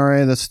for the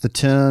NRA. That's the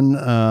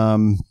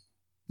 10.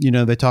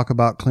 They talk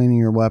about cleaning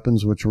your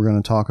weapons, which we're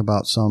going to talk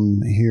about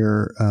some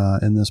here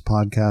in this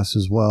podcast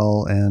as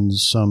well, and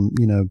some,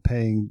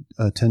 paying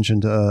attention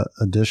to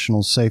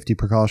additional safety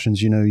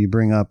precautions. You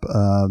bring up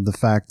the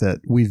fact that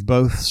we've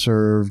both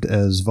served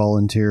as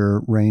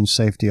volunteer range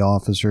safety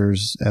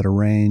officers at a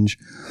range,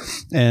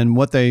 and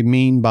what they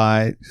mean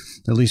by,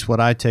 at least what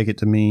I take it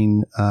to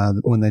mean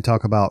when they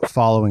talk about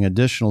following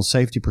additional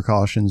safety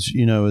precautions,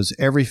 is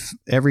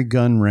every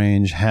gun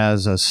range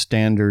has a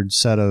standard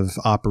set of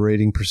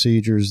operating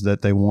procedures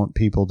that they want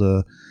people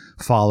to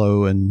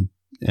follow and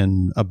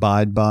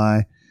abide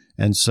by.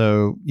 And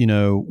so,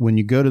 when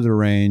you go to the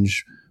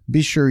range,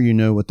 be sure you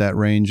know what that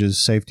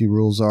range's safety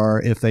rules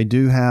are. If they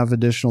do have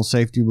additional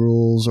safety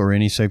rules or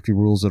any safety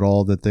rules at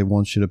all that they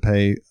want you to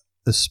pay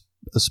a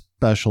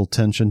special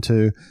attention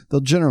to, they'll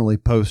generally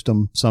post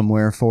them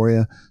somewhere for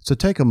you. So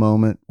take a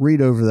moment,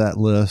 read over that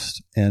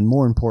list, and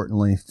more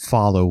importantly,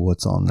 follow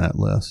what's on that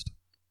list.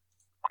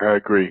 I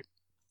agree.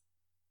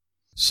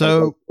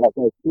 So that's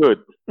good.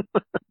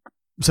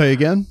 Say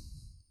again?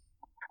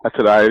 I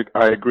said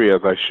I agree,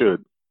 as I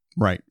should.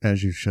 Right,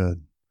 as you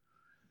should.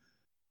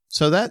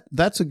 So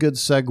that's a good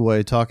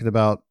segue, talking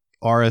about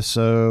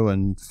RSO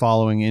and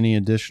following any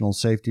additional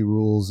safety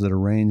rules that a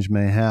range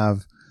may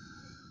have.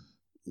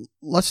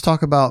 Let's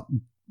talk about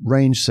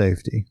range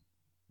safety.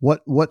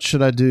 What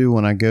should I do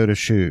when I go to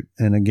shoot?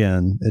 And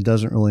again, it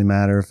doesn't really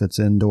matter if it's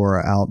indoor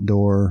or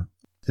outdoor.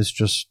 It's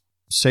just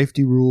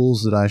safety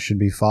rules that I should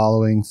be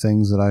following,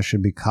 things that I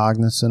should be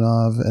cognizant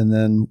of. And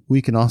then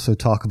we can also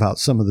talk about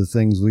some of the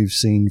things we've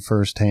seen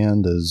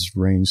firsthand as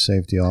range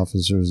safety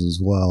officers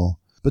as well.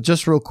 But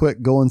just real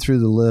quick, going through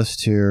the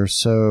list here.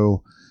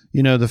 So,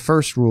 the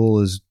first rule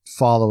is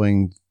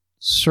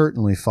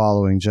certainly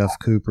following Jeff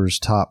Cooper's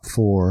top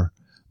 4.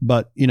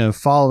 But,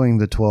 following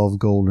the 12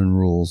 golden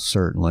rules,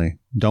 certainly.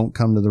 Don't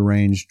come to the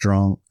range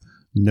drunk.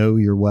 Know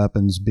your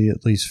weapons. Be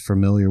at least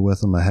familiar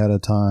with them ahead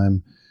of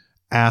time.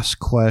 Ask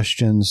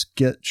questions.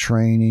 Get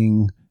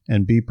training.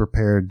 And be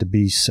prepared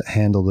to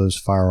handle those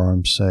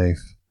firearms safe.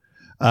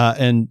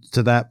 And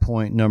to that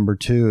point, number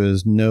 2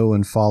 is know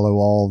and follow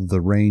all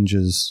the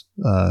range's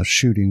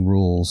shooting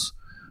rules.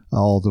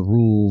 All the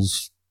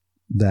rules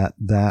that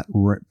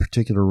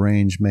particular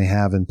range may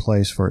have in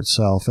place for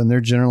itself. And they're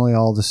generally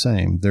all the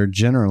same. They're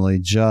generally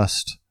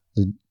just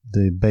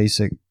the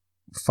basic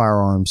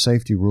firearm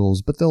safety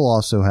rules, but they'll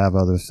also have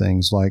other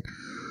things like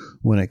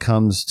when it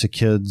comes to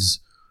kids,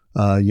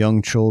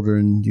 young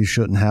children, you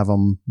shouldn't have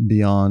them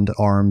beyond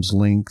arm's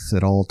length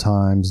at all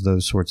times,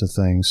 those sorts of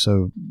things.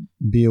 So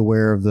be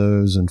aware of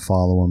those and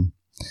follow them.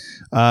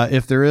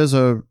 If there is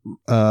a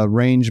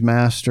range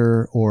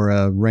master or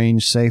a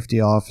range safety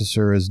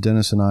officer, as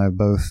Dennis and I have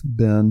both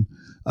been,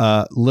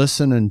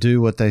 listen and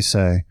do what they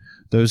say.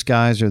 Those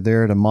guys are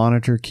there to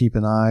monitor, keep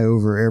an eye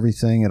over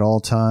everything at all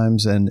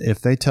times. And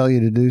if they tell you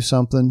to do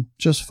something,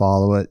 just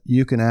follow it.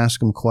 You can ask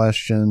them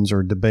questions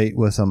or debate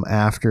with them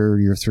after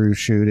you're through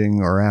shooting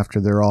or after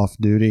they're off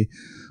duty.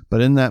 But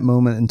in that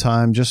moment in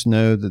time, just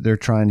know that they're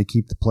trying to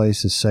keep the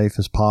place as safe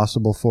as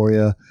possible for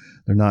you.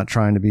 They're not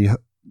trying to be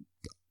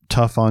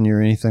tough on you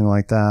or anything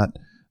like that.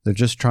 They're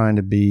just trying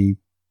to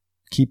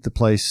keep the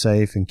place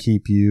safe and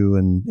keep you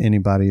and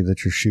anybody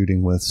that you're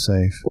shooting with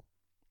safe.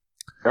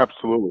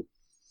 Absolutely.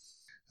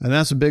 And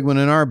that's a big one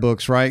in our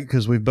books, right?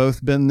 Because we've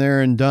both been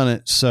there and done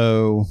it.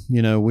 So,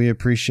 we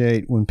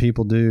appreciate when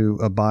people do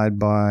abide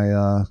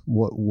by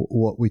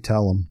what we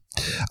tell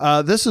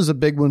them. This is a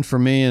big one for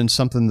me and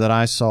something that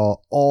I saw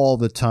all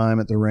the time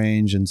at the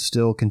range and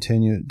still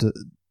continue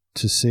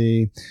to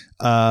see.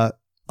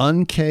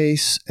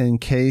 Uncase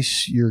and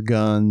case your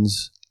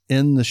guns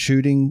at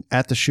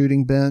the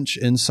shooting bench,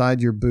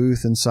 inside your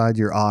booth, inside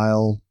your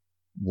aisle,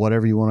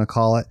 whatever you want to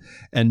call it,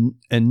 and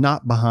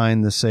not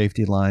behind the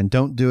safety line.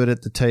 Don't do it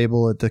at the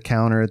table, at the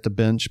counter, at the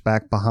bench,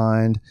 back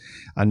behind.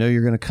 I know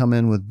you're going to come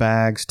in with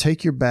bags.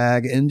 Take your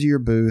bag into your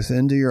booth,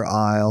 into your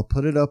aisle,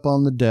 put it up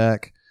on the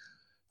deck,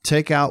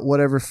 take out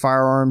whatever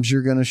firearms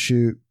you're going to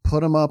shoot,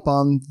 put them up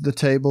on the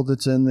table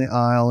that's in the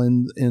aisle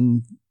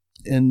in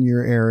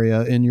your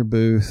area, in your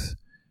booth,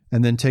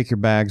 and then take your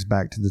bags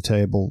back to the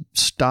table.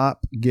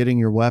 Stop getting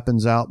your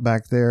weapons out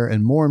back there.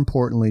 And more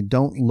importantly,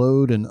 don't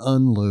load and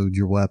unload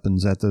your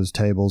weapons at those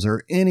tables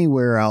or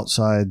anywhere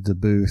outside the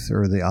booth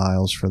or the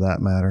aisles for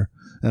that matter.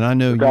 And I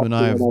know you and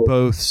I have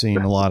both seen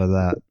a lot of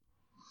that.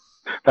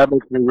 That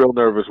makes me real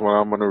nervous when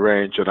I'm on the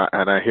range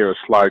and I hear a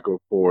slide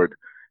go forward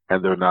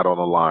and they're not on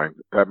the line.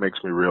 That makes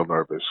me real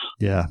nervous.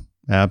 Yeah,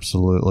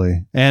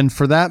 absolutely. And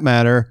for that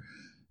matter,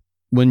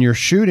 when you're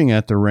shooting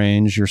at the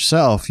range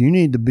yourself, you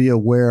need to be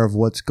aware of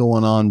what's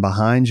going on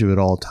behind you at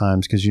all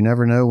times, because you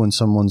never know when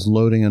someone's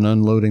loading and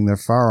unloading their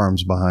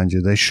firearms behind you.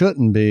 They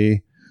shouldn't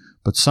be,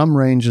 but some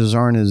ranges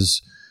aren't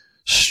as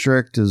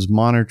strict as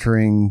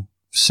monitoring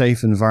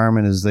safe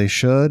environment as they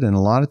should, and a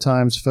lot of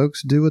times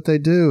folks do what they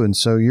do, and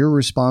so you're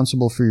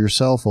responsible for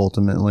yourself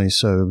ultimately.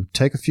 So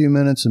take a few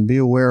minutes and be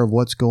aware of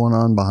what's going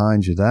on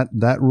behind you.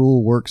 That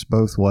rule works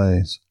both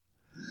ways.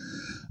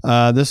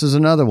 This is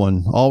another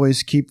one.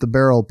 Always keep the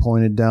barrel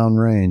pointed down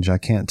range. I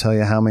can't tell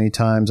you how many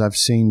times I've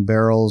seen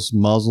barrels,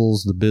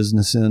 muzzles, the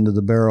business end of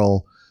the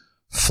barrel,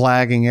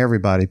 flagging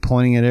everybody,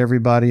 pointing at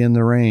everybody in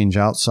the range,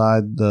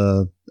 outside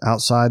the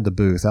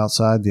booth,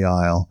 outside the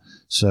aisle.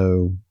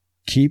 So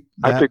keep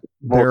that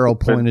barrel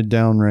pointed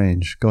down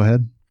range. Go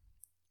ahead.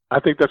 I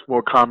think that's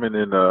more common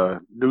in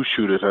new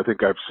shooters. I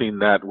think I've seen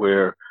that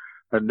where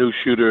a new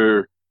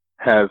shooter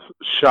has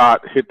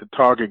shot, hit the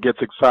target, gets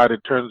excited,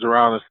 turns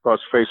around and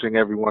starts facing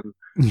everyone,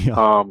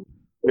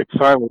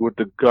 excited with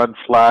the gun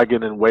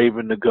flagging and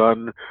waving the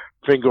gun,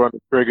 finger on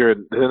the trigger,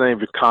 and they're not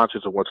even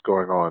conscious of what's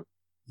going on.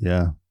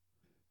 Yeah.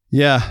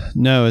 Yeah,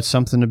 no, it's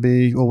something to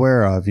be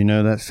aware of.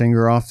 That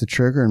finger off the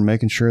trigger and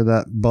making sure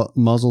that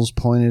muzzle's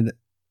pointed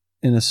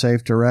in a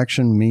safe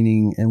direction,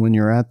 meaning, and when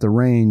you're at the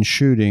range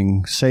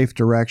shooting, safe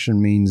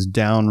direction means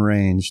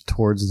downrange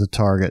towards the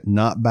target,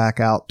 not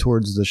back out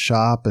towards the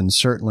shop, and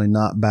certainly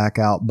not back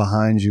out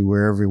behind you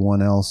where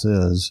everyone else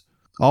is.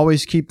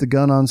 Always keep the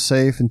gun on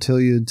safe until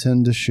you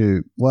intend to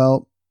shoot.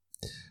 Well,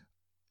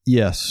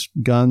 yes,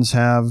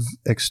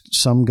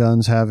 some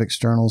guns have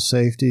external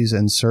safeties,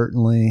 and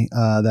certainly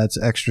that's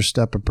extra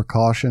step of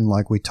precaution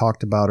like we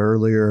talked about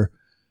earlier.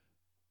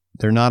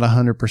 They're not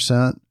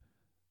 100%.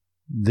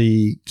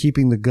 The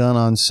keeping the gun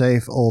on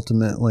safe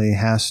ultimately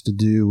has to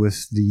do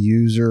with the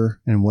user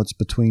and what's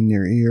between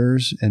their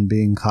ears and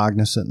being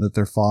cognizant that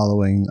they're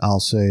following, I'll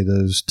say,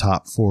 those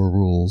top 4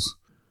 rules.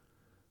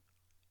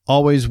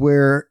 Always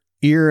wear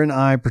ear and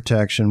eye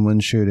protection when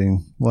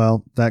shooting.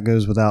 Well, that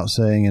goes without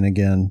saying, and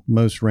again,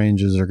 most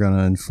ranges are going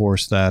to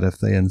enforce that if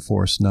they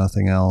enforce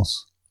nothing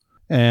else.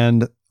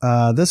 And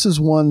this is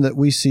one that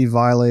we see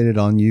violated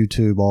on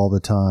YouTube all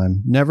the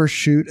time. Never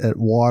shoot at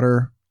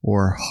water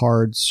or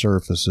hard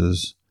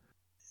surfaces.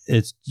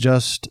 it's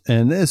just,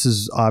 and this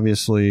is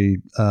obviously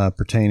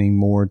pertaining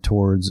more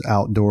towards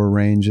outdoor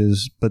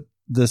ranges, but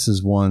this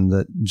is one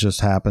that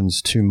just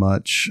happens too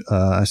much.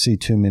 I see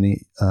too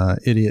many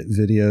idiot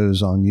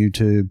videos on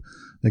YouTube.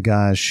 The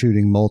guys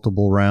shooting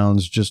multiple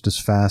rounds just as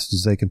fast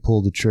as they can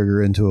pull the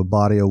trigger into a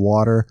body of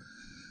water.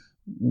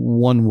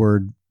 One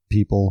word,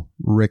 people,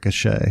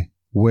 ricochet.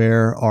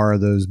 Where are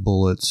those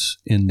bullets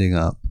ending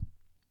up?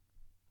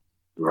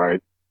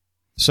 Right.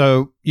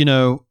 So,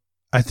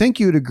 I think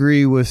you'd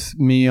agree with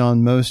me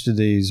on most of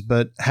these,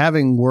 but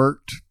having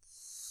worked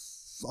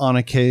on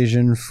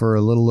occasion for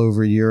a little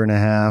over a year and a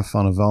half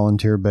on a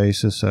volunteer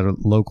basis at a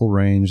local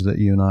range that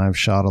you and I have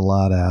shot a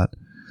lot at,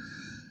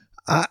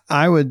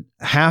 I would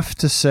have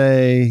to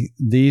say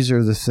these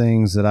are the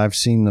things that I've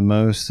seen the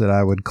most that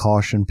I would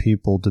caution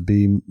people to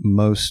be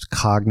most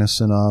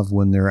cognizant of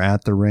when they're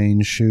at the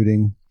range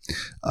shooting.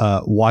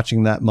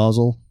 Watching that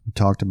muzzle, we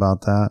talked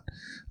about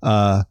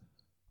that.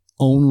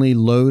 Only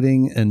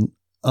loading and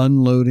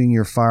unloading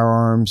your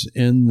firearms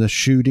in the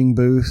shooting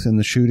booth, in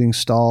the shooting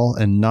stall,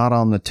 and not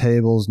on the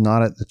tables,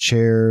 not at the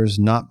chairs,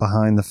 not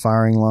behind the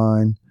firing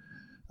line.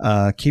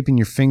 Keeping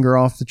your finger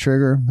off the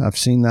trigger. I've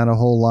seen that a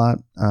whole lot.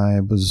 I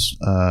was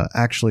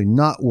actually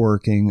not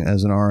working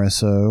as an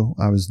RSO.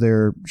 I was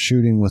there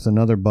shooting with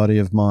another buddy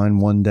of mine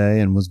one day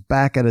and was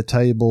back at a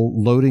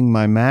table loading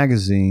my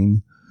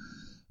magazine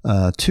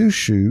to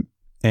shoot.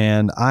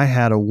 And I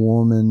had a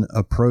woman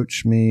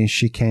approach me.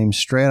 She came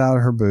straight out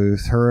of her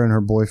booth, her and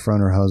her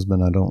boyfriend or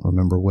husband. I don't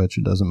remember which.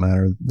 It doesn't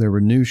matter. There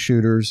were new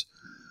shooters.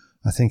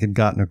 I think had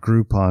gotten a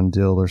Groupon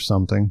deal or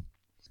something.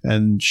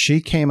 And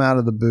she came out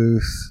of the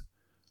booth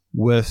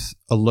with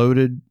a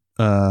loaded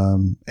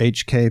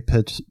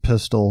HK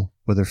pistol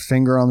with her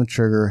finger on the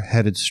trigger,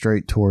 headed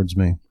straight towards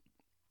me.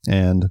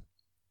 And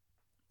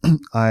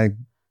I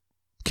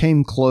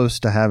came close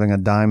to having a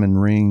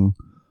diamond ring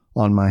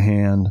on my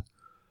hand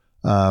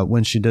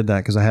when she did that,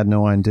 because I had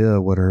no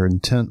idea what her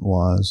intent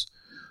was.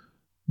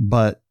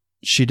 But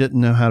she didn't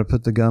know how to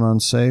put the gun on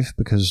safe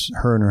because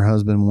her and her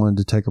husband wanted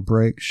to take a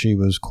break. She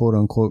was quote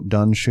unquote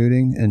done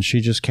shooting, and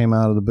she just came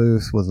out of the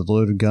booth with a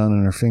loaded gun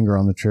and her finger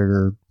on the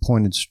trigger,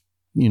 pointed,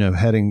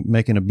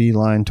 making a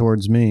beeline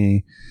towards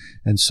me.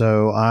 And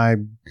so I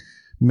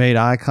made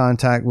eye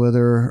contact with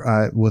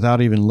her.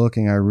 Without even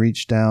looking, I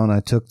reached down, I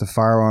took the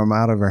firearm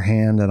out of her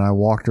hand, and I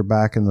walked her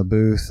back in the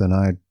booth, and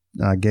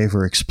I gave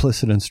her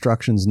explicit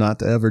instructions not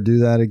to ever do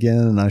that again.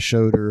 And I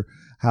showed her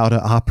how to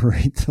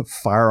operate the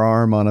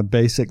firearm on a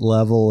basic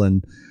level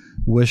and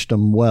wished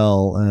them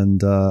well.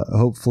 And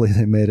hopefully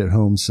they made it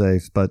home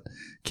safe. But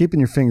keeping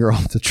your finger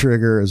off the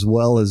trigger as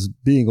well as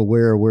being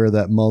aware of where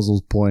that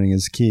muzzle's pointing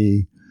is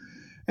key.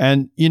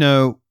 And,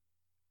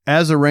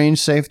 as a range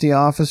safety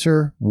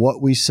officer,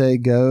 what we say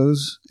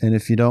goes. And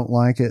if you don't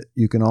like it,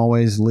 you can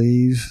always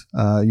leave.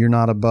 You're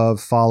not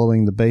above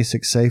following the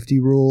basic safety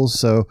rules.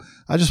 So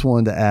I just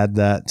wanted to add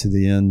that to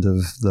the end of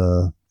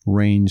the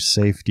range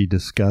safety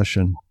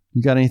discussion.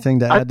 You got anything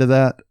to add to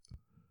that?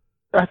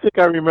 I think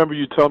I remember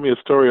you telling me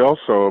a story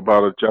also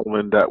about a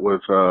gentleman that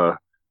was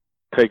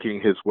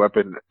taking his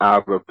weapon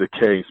out of the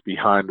case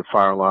behind the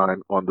fire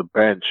line on the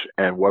bench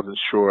and wasn't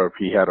sure if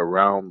he had a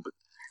round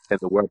in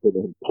the weapon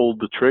and pulled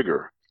the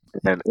trigger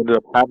and ended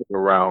up having a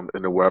round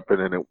in the weapon,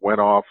 and it went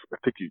off. I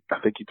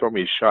think he told me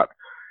he shot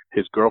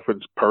his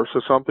girlfriend's purse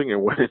or something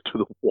and went into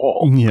the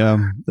wall. Yeah,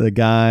 the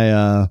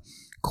guy,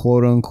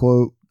 quote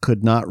unquote,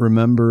 could not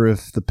remember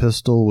if the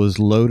pistol was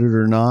loaded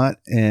or not,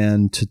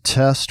 and to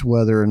test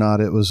whether or not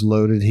it was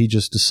loaded, he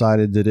just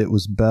decided that it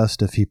was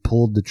best if he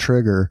pulled the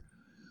trigger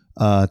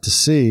to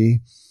see.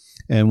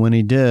 And when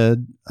he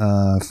did,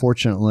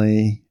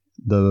 fortunately,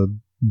 the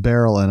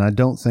barrel, and I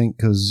don't think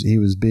because he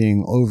was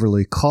being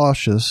overly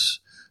cautious,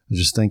 I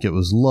just think it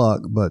was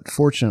luck, but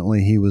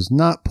fortunately he was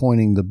not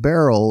pointing the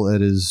barrel at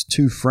his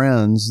two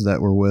friends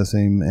that were with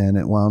him, and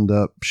it wound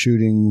up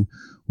shooting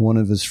one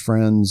of his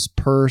friend's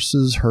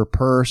purses, her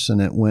purse,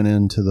 and it went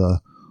into the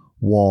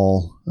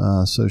wall.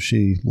 So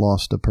she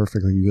lost a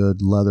perfectly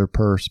good leather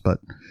purse,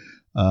 but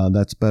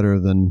that's better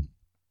than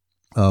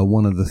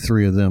one of the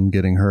three of them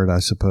getting hurt, I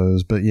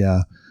suppose. But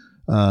yeah,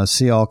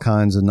 see all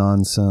kinds of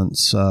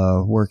nonsense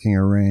working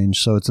a range.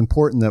 So it's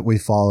important that we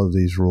follow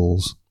these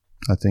rules.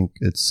 I think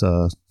it's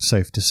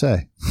safe to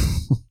say.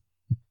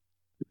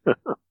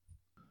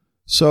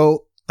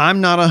 So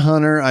I'm not a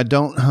hunter. I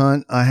don't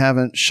hunt. I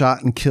haven't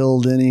shot and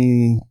killed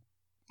any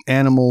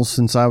animals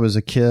since I was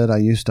a kid. I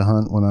used to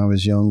hunt when I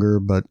was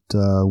younger, but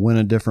went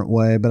a different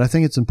way. But I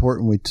think it's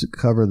important we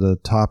cover the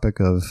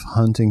topic of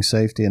hunting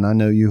safety, and I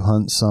know you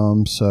hunt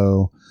some,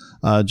 so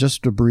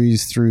just to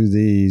breeze through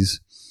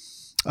these.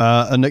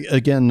 And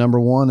again, number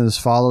one is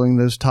following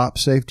those top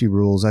safety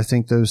rules. I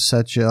think those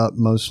set you up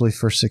mostly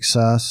for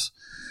success.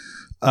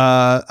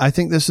 I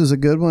think this is a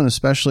good one,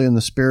 especially in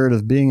the spirit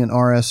of being an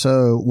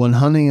RSO. When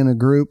hunting in a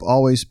group,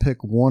 always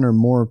pick one or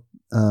more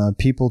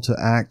people to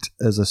act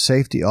as a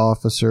safety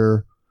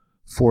officer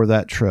for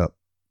that trip.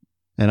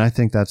 And I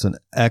think that's an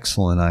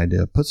excellent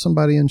idea. Put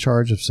somebody in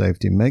charge of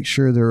safety. Make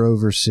sure they're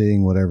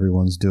overseeing what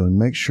everyone's doing.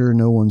 Make sure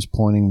no one's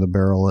pointing the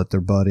barrel at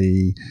their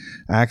buddy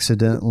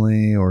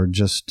accidentally or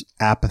just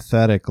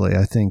apathetically.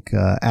 I think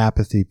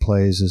apathy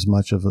plays as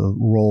much of a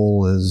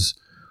role as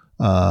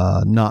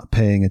not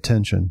paying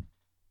attention.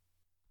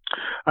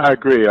 I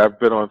agree. I've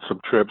been on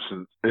some trips,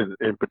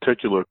 in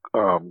particular,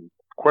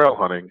 quail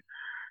hunting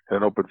in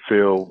an open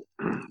field,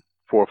 4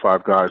 or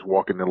 5 guys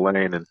walking the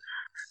lane and,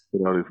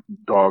 the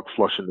dog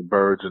flushing the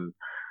birds. And,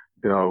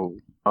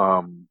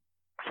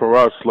 for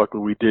us,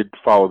 luckily we did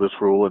follow this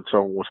rule and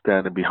someone was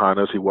standing behind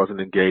us. He wasn't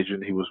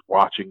engaging. He was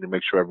watching to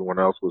make sure everyone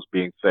else was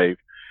being safe.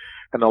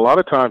 And a lot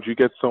of times you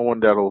get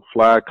someone that'll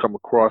flag come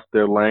across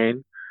their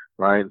lane,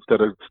 right, instead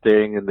of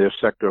staying in their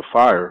sector of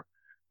fire.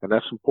 And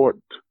that's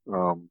important.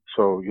 One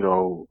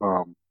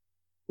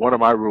of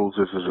my rules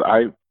is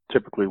I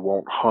typically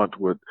won't hunt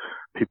with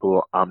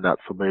people I'm not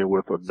familiar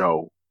with or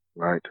know,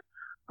 right?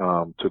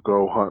 To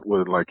go hunt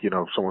with,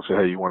 if someone say,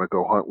 hey, you want to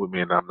go hunt with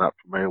me, and I'm not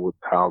familiar with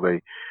how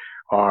they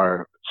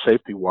are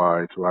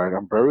safety-wise, right?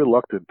 I'm very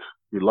reluctant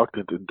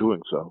in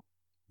doing so.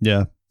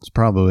 Yeah, it's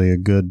probably a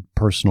good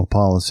personal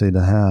policy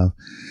to have.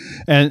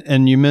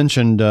 And you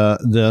mentioned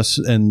this,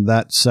 and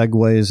that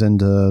segues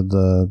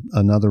into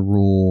another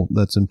rule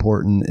that's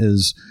important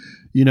is,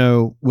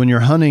 when you're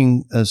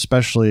hunting,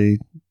 especially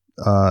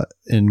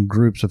in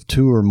groups of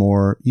 2 or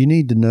more, you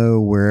need to know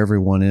where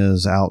everyone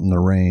is out in the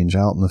range,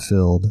 out in the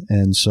field.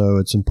 And so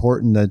it's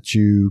important that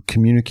you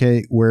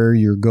communicate where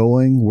you're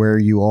going, where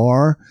you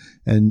are,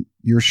 and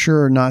you're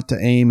sure not to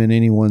aim in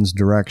anyone's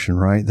direction,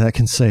 right? That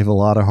can save a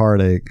lot of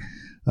heartache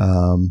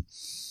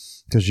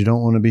because you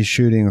don't want to be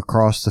shooting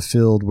across the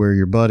field where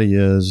your buddy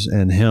is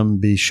and him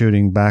be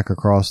shooting back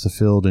across the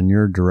field in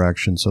your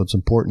direction. So it's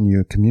important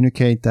you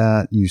communicate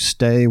that, you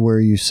stay where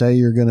you say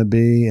you're going to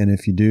be, and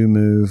if you do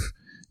move,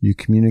 you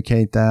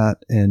communicate that,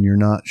 and you're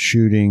not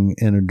shooting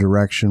in a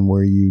direction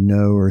where you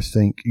know or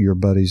think your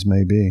buddies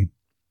may be.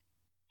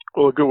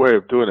 Well, a good way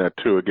of doing that,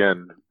 too,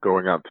 again,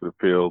 going out to the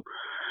field,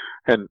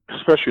 and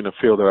especially in a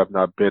field that I've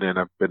not been in.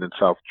 I've been in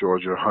South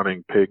Georgia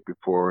hunting pig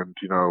before, and,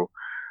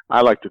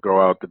 I like to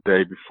go out the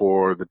day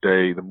before,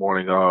 the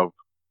morning of,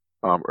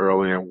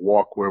 early and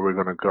walk where we're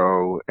going to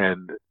go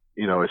and,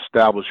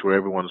 establish where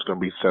everyone's going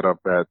to be set up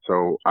at.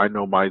 So I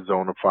know my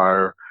zone of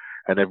fire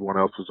and everyone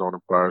else's zone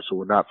of fire. So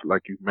we're not,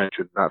 like you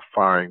mentioned, not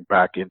firing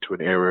back into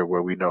an area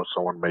where we know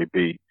someone may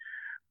be.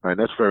 Right? And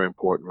that's very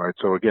important, right?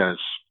 So again,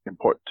 it's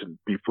important to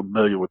be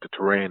familiar with the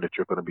terrain that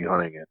you're going to be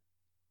hunting in.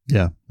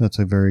 Yeah, that's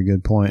a very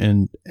good point.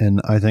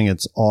 And I think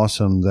it's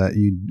awesome that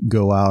you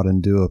go out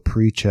and do a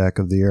pre-check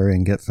of the area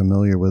and get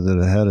familiar with it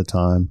ahead of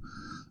time,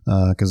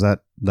 because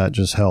that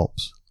just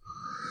helps.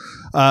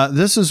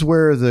 This is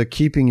where the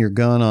keeping your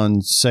gun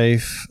on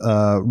safe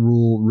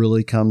rule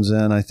really comes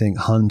in. I think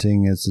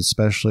hunting is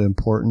especially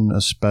important,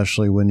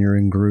 especially when you're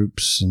in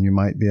groups and you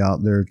might be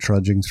out there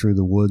trudging through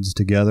the woods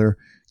together.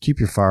 Keep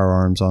your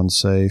firearms on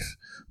safe.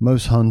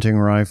 Most hunting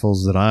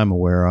rifles that I'm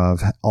aware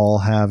of all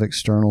have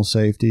external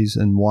safeties,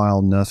 and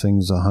while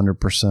nothing's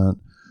 100%,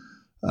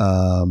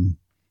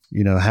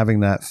 having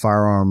that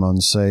firearm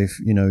unsafe,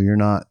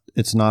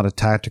 it's not a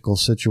tactical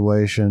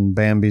situation.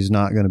 Bambi's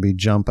not going to be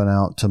jumping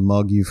out to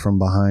mug you from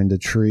behind a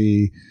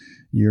tree.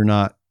 You're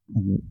not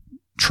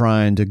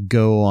trying to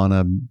go on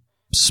a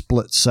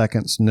split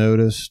second's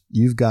notice.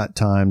 You've got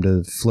time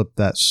to flip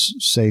that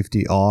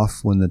safety off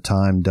when the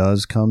time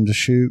does come to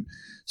shoot.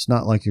 It's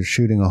not like you're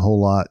shooting a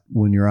whole lot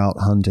when you're out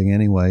hunting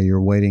anyway.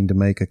 You're waiting to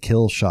make a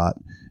kill shot.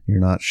 You're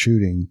not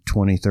shooting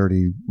 20,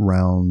 30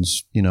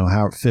 rounds,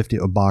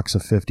 a box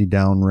of 50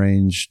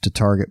 downrange to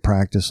target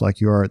practice like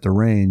you are at the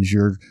range.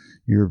 You're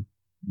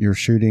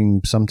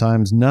shooting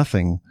sometimes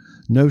nothing,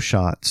 no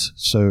shots.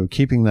 So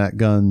keeping that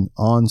gun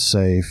on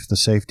safe, the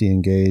safety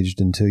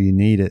engaged until you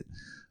need it,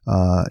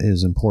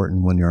 is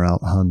important when you're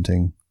out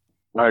hunting.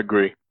 I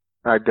agree.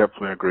 I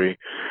definitely agree.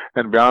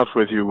 And to be honest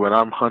with you, when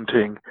I'm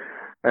hunting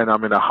and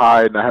I'm in a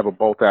hide and I have a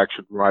bolt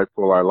action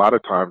rifle, a lot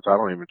of times I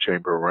don't even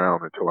chamber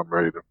around until I'm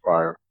ready to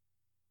fire.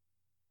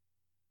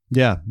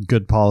 Yeah,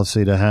 good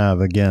policy to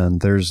have. Again,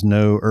 there's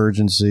no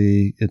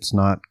urgency. It's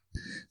not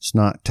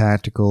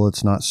tactical.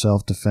 It's not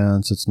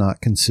self-defense. It's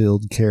not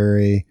concealed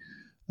carry.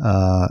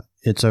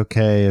 It's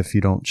okay if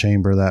you don't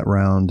chamber that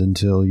round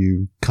until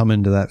you come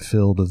into that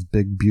field of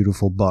big,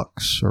 beautiful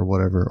bucks or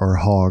whatever, or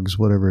hogs,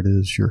 whatever it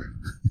is you're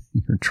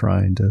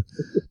trying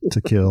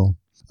to kill.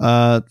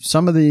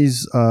 Some of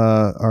these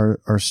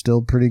are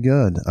still pretty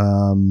good.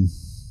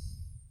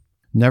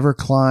 Never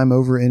climb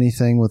over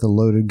anything with a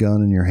loaded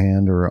gun in your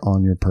hand or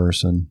on your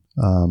person.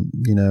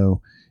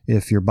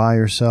 If you're by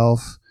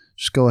yourself,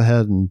 just go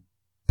ahead and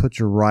put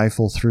your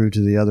rifle through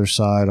to the other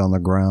side on the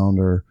ground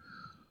or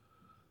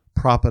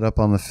prop it up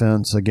on the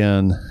fence.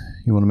 Again,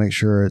 you want to make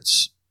sure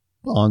it's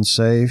on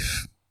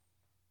safe.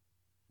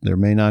 There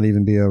may not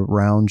even be a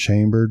round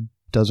chambered.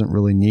 Doesn't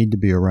really need to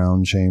be a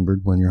round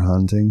chambered when you're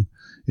hunting.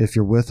 If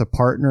you're with a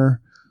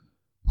partner,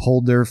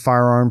 hold their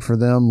firearm for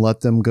them,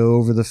 let them go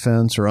over the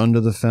fence or under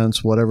the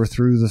fence, whatever,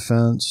 through the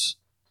fence.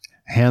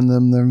 hand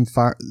them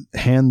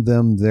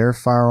their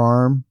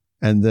firearm,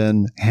 and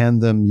then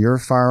hand them your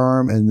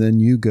firearm, and then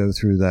you go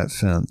through that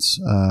fence.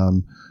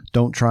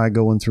 Don't try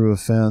going through a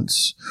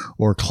fence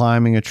or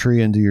climbing a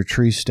tree into your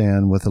tree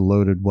stand with a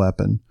loaded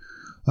weapon.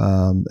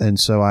 And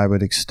so I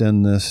would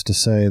extend this to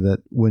say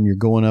that when you're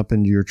going up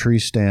into your tree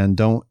stand,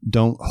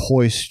 don't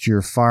hoist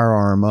your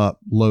firearm up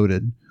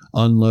loaded.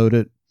 Unload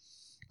it,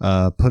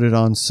 put it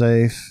on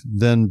safe,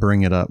 then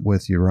bring it up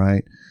with you,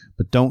 right?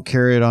 But don't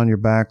carry it on your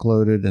back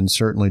loaded, and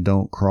certainly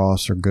don't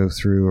cross or go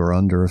through or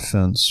under a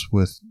fence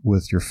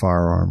with your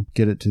firearm.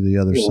 Get it to the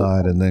other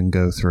side and then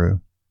go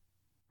through.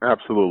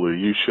 Absolutely.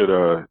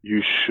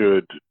 You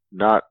should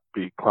not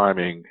be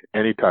climbing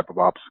any type of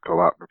obstacle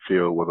out in the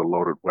field with a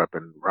loaded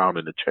weapon round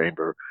in the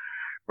chamber,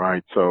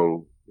 right?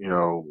 So,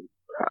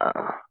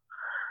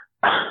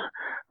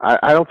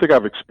 I don't think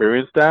I've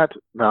experienced that.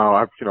 Now,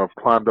 I've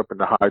climbed up in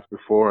the hides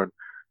before, and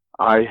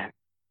I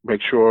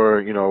make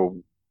sure,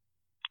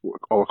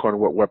 all according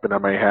to what weapon I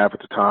may have at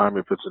the time,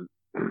 if it's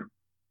an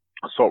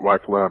assault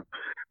rifle I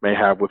may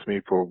have with me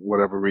for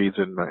whatever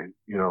reason,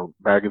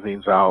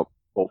 magazines out,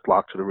 bolt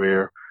lock to the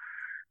rear,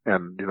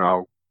 and,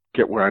 I'll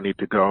get where I need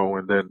to go.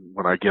 And then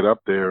when I get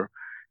up there,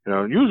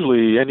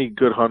 usually any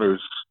good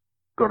hunter's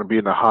going to be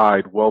in the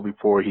hide well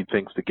before he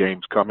thinks the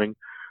game's coming.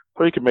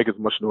 So he can make as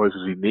much noise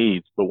as he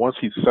needs. But once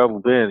he's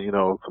settled in,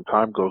 some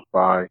time goes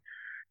by,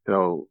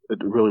 it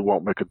really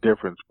won't make a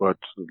difference. But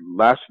the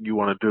last thing you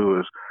want to do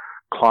is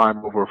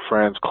climb over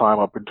friends, climb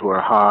up into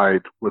a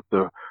hide with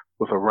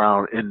a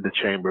round in the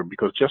chamber,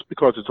 because just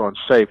because it's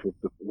unsafe, if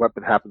the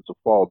weapon happens to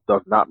fall,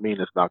 does not mean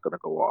it's not going to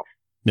go off.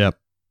 Yep.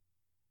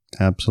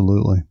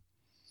 Absolutely.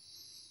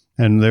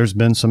 And there's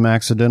been some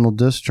accidental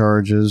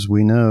discharges,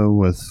 we know,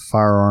 with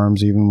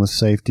firearms, even with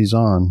safeties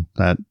on.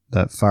 That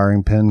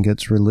firing pin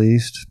gets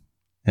released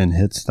and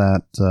hits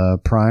that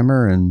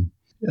primer, and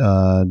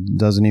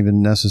doesn't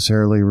even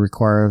necessarily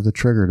require the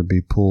trigger to be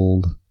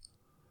pulled.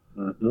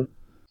 Mm-hmm.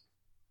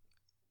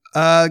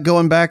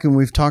 Going back, and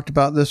we've talked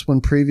about this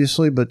one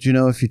previously, but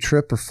if you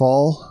trip or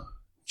fall,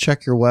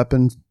 check your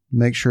weapon,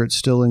 make sure it's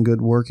still in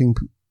good working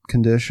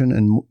condition,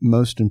 and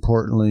most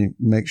importantly,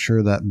 make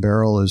sure that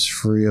barrel is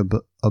free of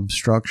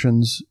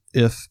obstructions.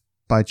 If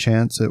by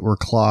chance it were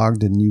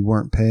clogged and you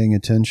weren't paying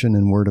attention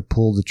and were to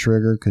pull the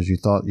trigger because you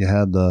thought you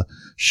had the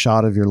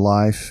shot of your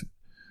life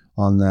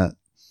on that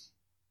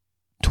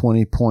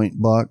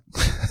 20-point buck,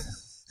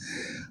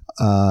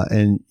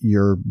 and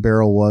your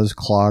barrel was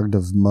clogged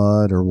of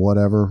mud or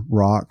whatever,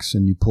 rocks,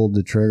 and you pulled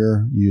the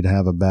trigger, you'd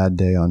have a bad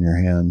day on your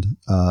hand.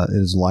 It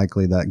is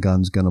likely that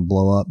gun's going to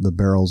blow up, the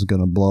barrel's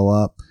going to blow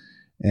up,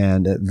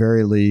 and at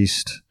very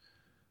least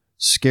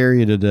scare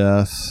you to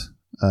death,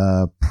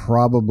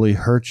 probably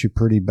hurt you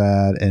pretty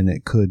bad, and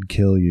it could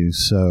kill you.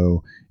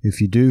 So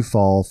if you do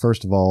fall,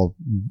 first of all,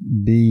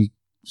 be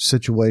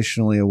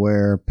situationally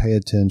aware, pay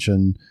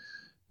attention,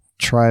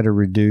 try to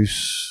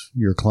reduce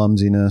your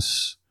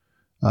clumsiness.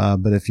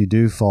 But if you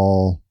do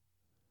fall,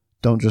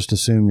 don't just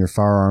assume your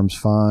firearm's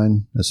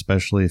fine,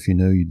 especially if you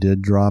know you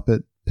did drop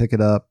it. Pick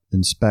it up,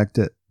 inspect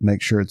it, make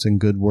sure it's in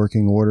good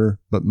working order,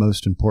 but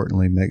most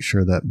importantly, make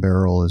sure that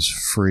barrel is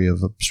free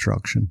of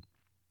obstruction.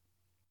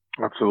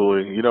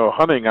 Absolutely.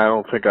 Hunting, I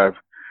don't think I've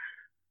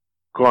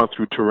gone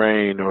through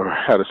terrain or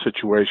had a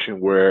situation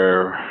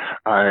where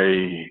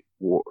I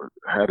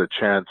had a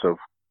chance of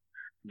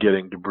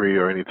getting debris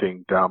or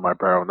anything down my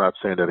barrel. I'm not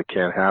saying that it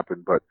can't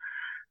happen, but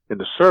in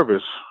the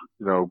service,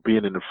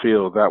 being in the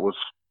field, that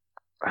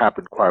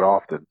happened quite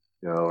often,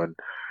 and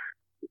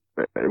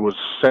it was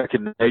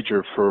second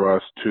nature for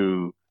us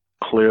to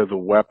clear the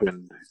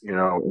weapon,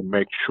 and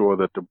make sure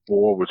that the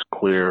bore was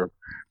clear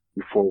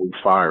before we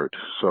fired.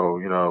 So,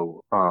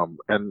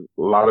 and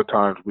a lot of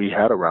times we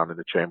had a round in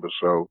the chamber.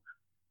 So,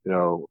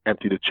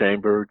 empty the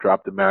chamber,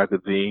 drop the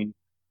magazine,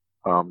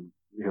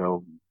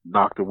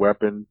 knock the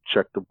weapon,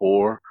 check the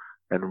bore,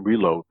 and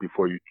reload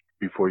before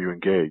you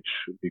engage.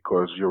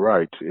 Because you're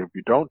right, if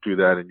you don't do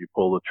that and you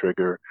pull the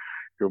trigger,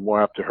 you're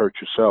more apt to hurt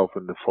yourself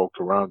and the folks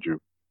around you.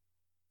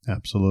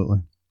 Absolutely.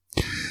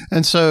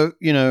 And so,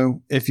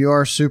 if you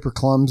are super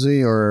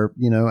clumsy or,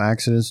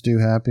 accidents do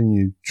happen,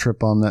 you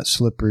trip on that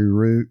slippery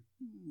root,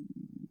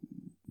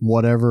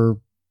 whatever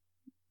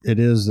it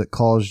is that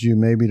caused you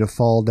maybe to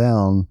fall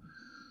down,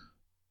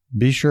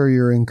 be sure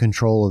you're in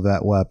control of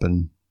that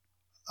weapon.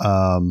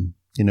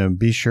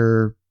 Be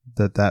sure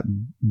that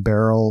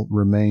barrel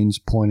remains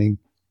pointing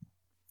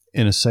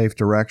in a safe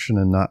direction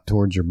and not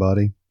towards your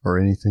buddy or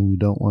anything you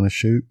don't want to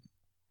shoot.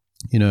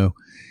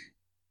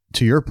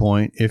 To your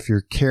point, if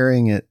you're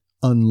carrying it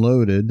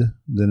unloaded,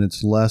 then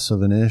it's less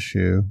of an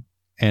issue.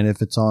 And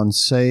if it's on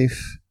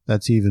safe,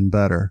 that's even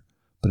better.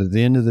 But at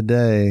the end of the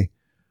day,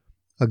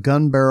 a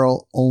gun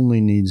barrel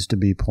only needs to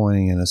be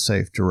pointing in a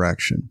safe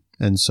direction.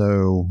 And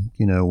so,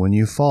 when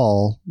you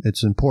fall,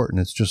 it's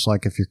important. It's just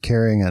like if you're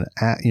carrying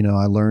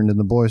I learned in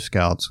the Boy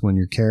Scouts, when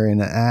you're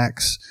carrying an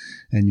axe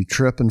and you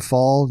trip and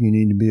fall, you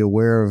need to be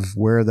aware of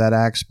where that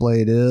axe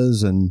blade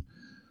is and,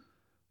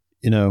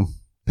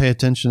 pay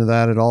attention to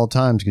that at all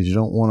times because you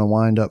don't want to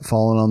wind up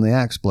falling on the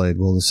axe blade.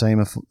 Well, the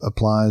same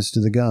applies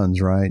to the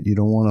guns, right? You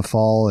don't want to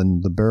fall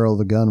and the barrel of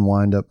the gun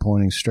wind up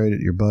pointing straight at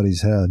your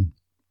buddy's head.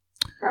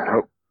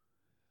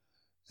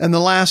 And the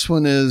last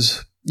one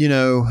is,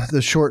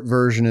 the short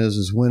version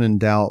is when in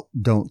doubt,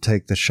 don't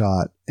take the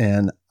shot.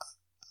 And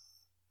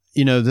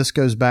this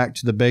goes back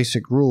to the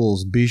basic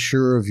rules. Be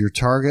sure of your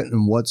target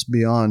and what's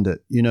beyond it.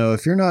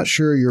 If you're not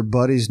sure your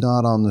buddy's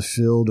not on the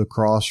field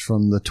across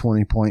from the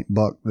 20-point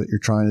buck that you're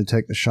trying to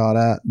take the shot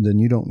at, then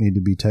you don't need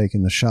to be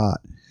taking the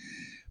shot.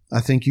 I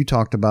think you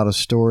talked about a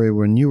story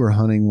when you were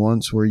hunting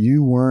once where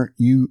you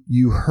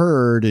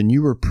heard and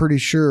you were pretty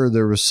sure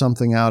there was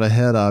something out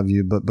ahead of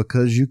you, but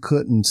because you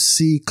couldn't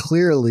see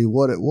clearly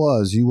what it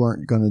was, you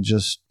weren't going to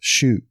just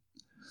shoot.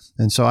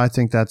 And so I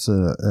think that's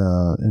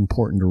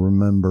important to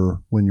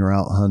remember when you're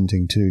out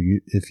hunting too.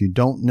 If you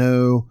don't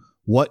know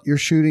what you're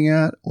shooting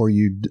at, or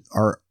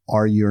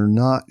you're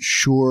not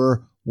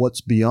sure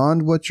what's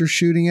beyond what you're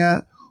shooting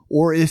at,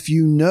 or if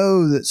you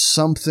know that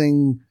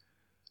something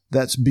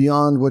that's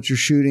beyond what you're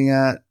shooting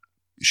at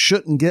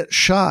shouldn't get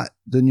shot,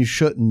 then you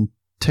shouldn't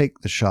take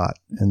the shot.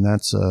 And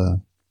that's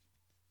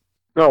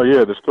No,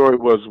 yeah, the story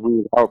was we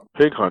were out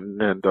pig hunting,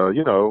 and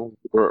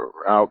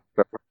we're out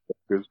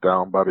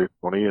down by the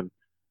 20, and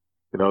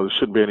there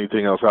shouldn't be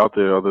anything else out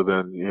there other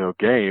than,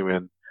 game.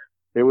 And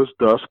it was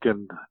dusk,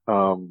 and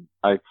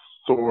I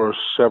saw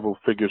several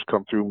figures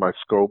come through my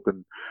scope,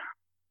 and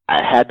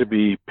I had to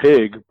be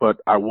pig, but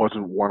I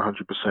wasn't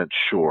 100%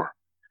 sure.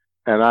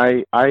 And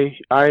I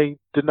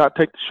did not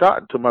take the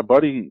shot until my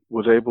buddy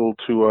was able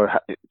to,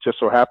 it just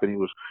so happened he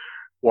was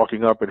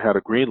walking up and had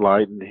a green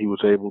light, and he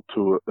was able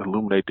to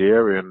illuminate the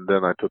area, and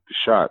then I took the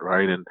shot,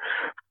 right? And,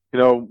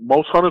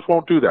 most hunters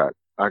won't do that.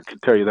 I can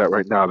tell you that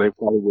right now. They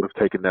probably would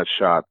have taken that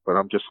shot, but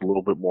I'm just a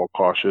little bit more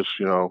cautious.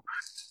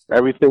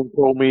 Everything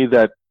told me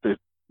that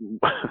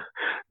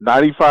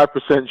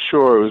 95%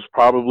 sure it was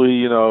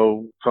probably,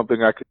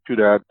 something I could shoot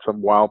at,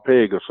 some wild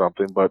pig or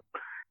something, but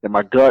in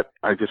my gut,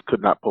 I just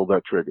could not pull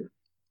that trigger.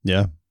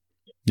 Yeah.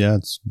 Yeah,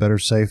 it's better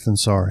safe than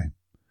sorry.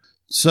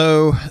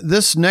 So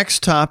this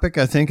next topic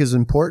I think is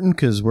important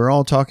because we're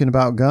all talking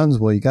about guns.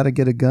 Well, you got to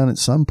get a gun at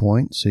some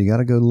point, so you got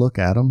to go look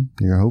at them.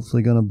 You're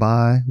hopefully going to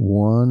buy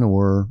one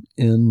or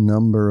n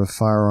number of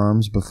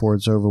firearms before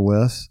it's over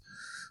with.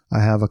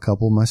 I have a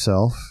couple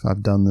myself.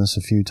 I've done this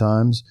a few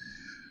times.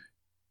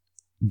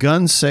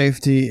 Gun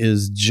safety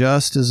is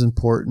just as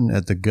important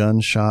at the gun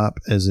shop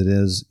as it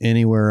is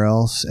anywhere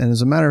else. And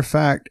as a matter of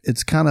fact,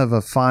 it's kind of a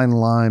fine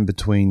line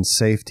between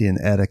safety and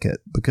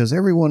etiquette because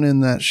everyone in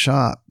that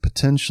shop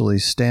potentially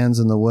stands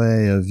in the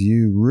way of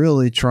you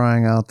really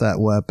trying out that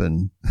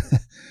weapon.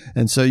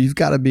 And so you've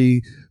got to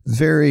be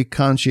very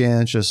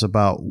conscientious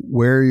about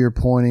where you're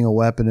pointing a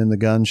weapon in the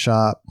gun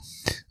shop,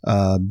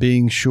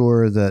 being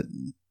sure that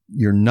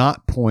you're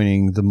not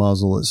pointing the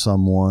muzzle at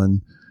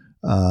someone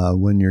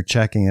when you're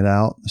checking it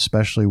out,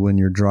 especially when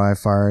you're dry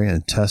firing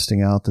and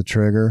testing out the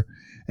trigger.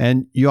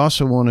 And you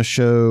also want to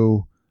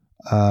show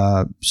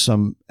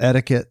some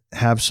etiquette,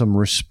 have some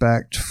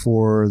respect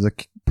for the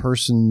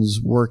persons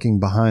working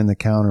behind the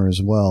counter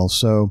as well.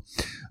 So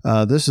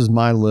this is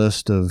my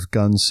list of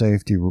gun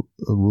safety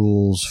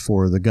rules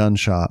for the gun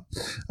shop.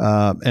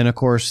 And of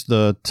course,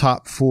 the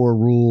top 4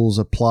 rules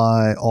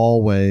apply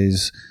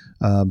always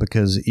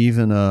because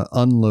even an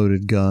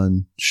unloaded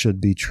gun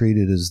should be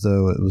treated as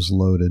though it was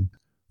loaded.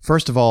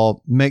 First of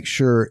all, make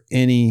sure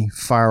any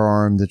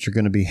firearm that you're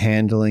going to be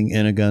handling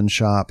in a gun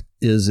shop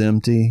is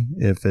empty.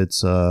 If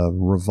it's a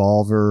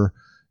revolver,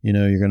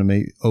 you're going to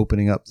be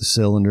opening up the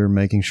cylinder,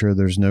 making sure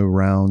there's no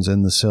rounds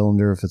in the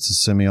cylinder. If it's a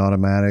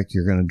semi-automatic,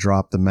 you're going to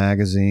drop the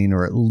magazine,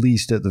 or at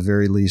the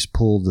very least,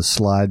 pull the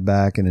slide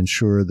back and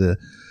ensure the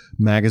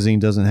magazine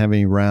doesn't have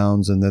any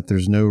rounds and that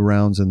there's no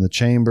rounds in the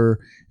chamber.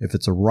 If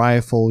it's a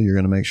rifle, you're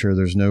going to make sure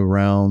there's no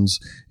rounds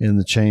in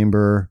the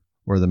chamber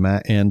or the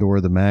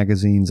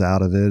magazines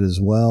out of it as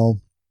well.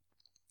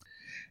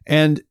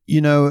 And,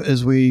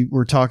 as we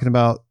were talking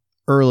about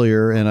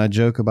earlier, and I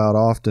joke about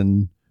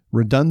often,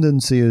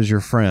 redundancy is your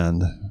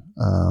friend.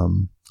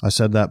 I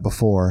said that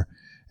before.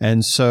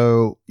 And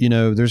so,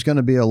 there's going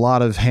to be a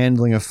lot of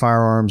handling of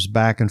firearms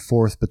back and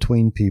forth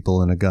between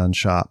people in a gun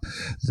shop.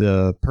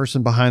 The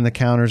person behind the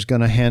counter is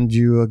going to hand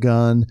you a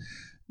gun.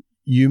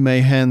 You're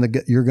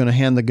going to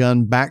hand the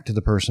gun back to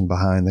the person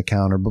behind the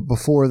counter. But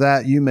before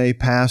that, you may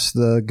pass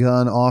the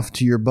gun off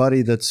to your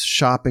buddy that's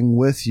shopping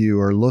with you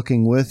or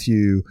looking with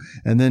you.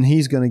 And then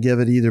he's going to give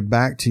it either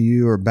back to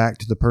you or back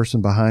to the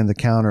person behind the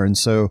counter. And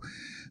so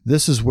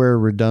this is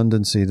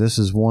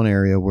one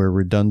area where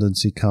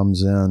redundancy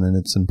comes in, and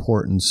it's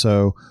important.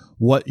 So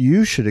what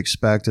you should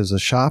expect as a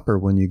shopper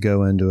when you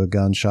go into a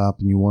gun shop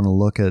and you want to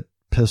look at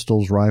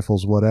pistols,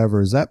 rifles,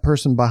 whatever, is that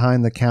person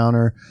behind the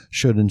counter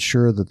should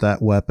ensure that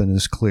that weapon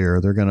is clear.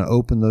 They're going to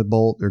open the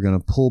bolt. They're going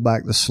to pull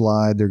back the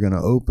slide. They're going to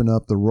open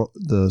up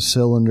the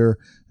cylinder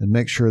and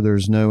make sure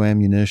there's no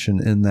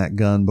ammunition in that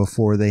gun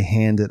before they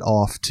hand it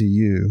off to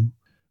you.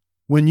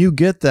 When you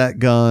get that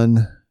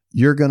gun,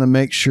 you're going to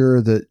make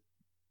sure that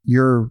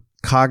you're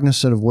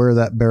cognizant of where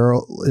that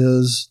barrel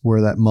is,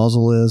 where that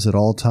muzzle is at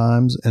all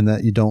times, and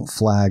that you don't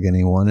flag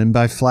anyone. And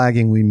by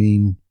flagging, we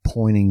mean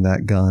pointing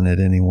that gun at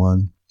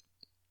anyone.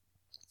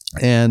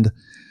 And,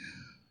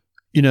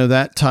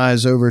 that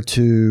ties over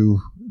to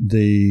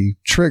the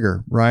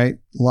trigger, right?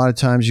 A lot of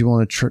times you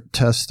want to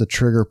test the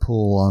trigger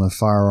pull on a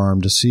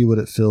firearm to see what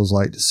it feels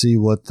like, to see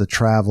what the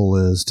travel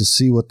is, to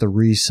see what the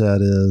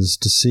reset is,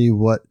 to see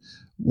what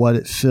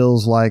it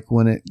feels like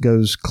when it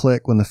goes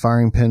click, when the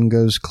firing pin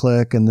goes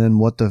click, and then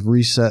what the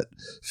reset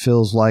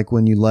feels like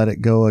when you let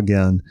it go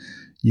again.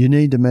 You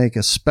need to make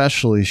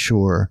especially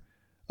sure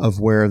of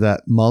where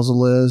that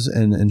muzzle is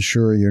and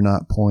ensure you're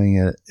not pointing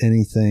at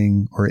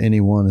anything or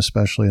anyone,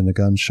 especially in the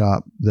gun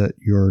shop, that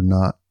you're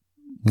not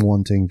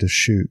wanting to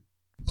shoot.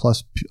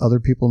 Plus, other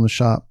people in the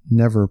shop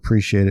never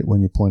appreciate it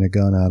when you point a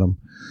gun at them.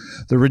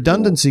 The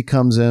redundancy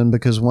comes in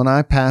because when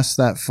I pass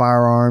that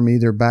firearm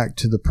either back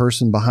to the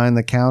person behind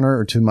the counter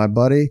or to my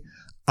buddy,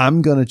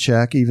 I'm going to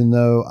check, even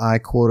though I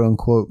quote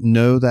unquote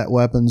know that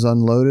weapon's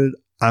unloaded.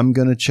 I'm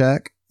going to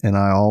check, and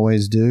I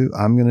always do.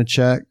 I'm going to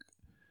check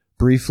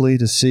briefly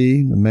to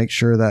make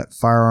sure that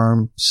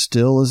firearm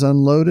still is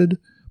unloaded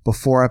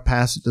before I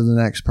pass it to the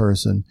next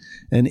person.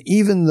 And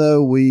even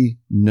though we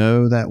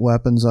know that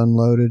weapon's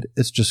unloaded,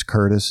 it's just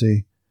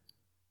courtesy.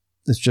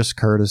 It's just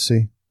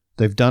courtesy.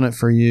 They've done it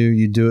for you.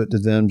 You do it to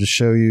them to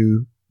show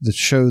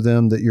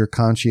them that you're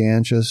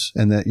conscientious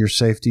and that you're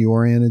safety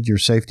oriented, you're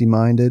safety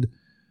minded.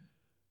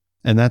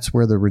 And that's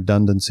where the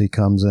redundancy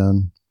comes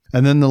in.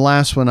 And then the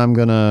last one I'm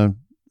going to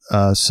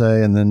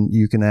say, and then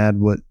you can add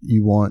what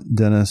you want,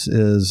 Dennis,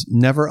 is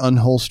never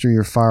unholster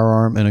your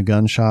firearm in a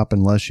gun shop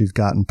unless you've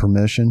gotten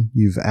permission.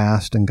 You've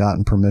asked and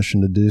gotten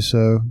permission to do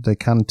so. They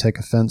kind of take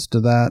offense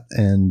to that,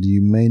 and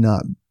you may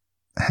not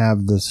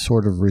have the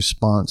sort of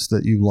response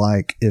that you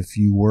like if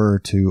you were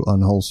to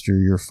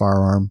unholster your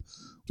firearm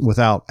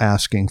without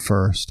asking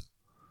first.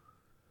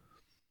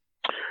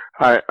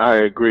 I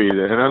agree.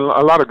 And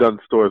a lot of gun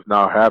stores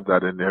now have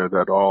that in there,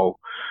 that all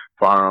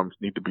firearms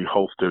need to be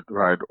holstered,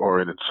 right,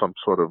 or in some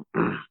sort of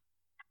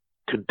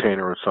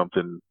container or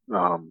something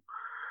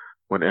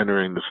when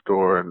entering the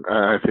store. And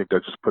I think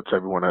that just puts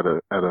everyone at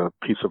a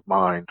peace of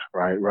mind,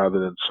 right, rather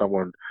than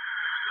someone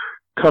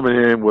coming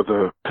in with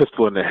a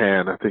pistol in the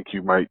hand. I think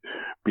you might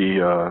be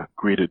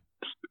greeted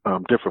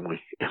differently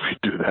if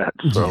you do that.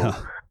 So.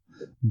 Yeah.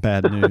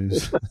 Bad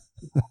news.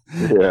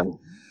 Yeah.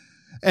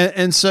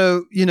 And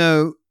so,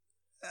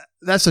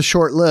 that's a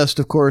short list.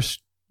 Of course,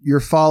 you're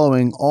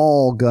following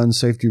all gun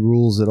safety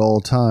rules at all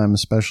time,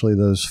 especially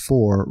those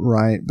 4,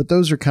 right? But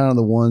those are kind of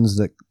the ones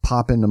that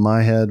pop into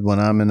my head when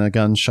I'm in a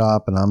gun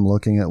shop and I'm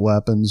looking at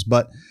weapons.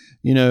 But,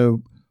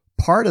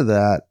 part of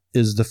that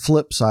is the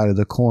flip side of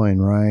the coin,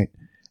 right?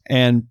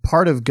 And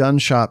part of gun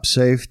shop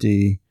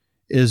safety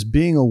is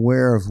being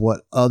aware of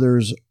what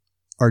others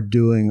are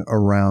doing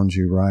around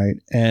you, right?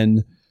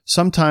 And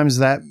sometimes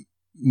that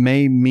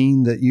may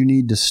mean that you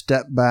need to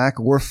step back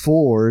or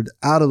forward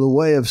out of the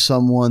way of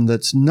someone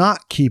that's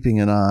not keeping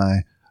an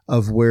eye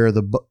of where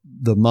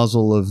the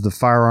muzzle of the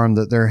firearm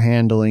that they're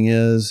handling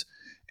is.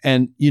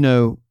 And,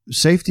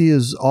 safety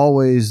is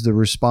always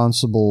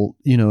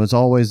it's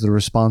always the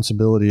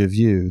responsibility of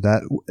you.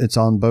 That it's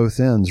on both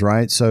ends,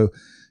 right? So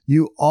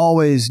you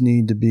always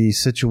need to be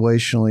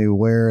situationally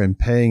aware and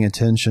paying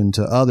attention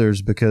to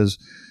others because,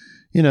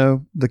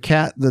 the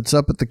cat that's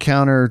up at the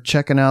counter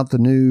checking out the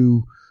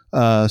new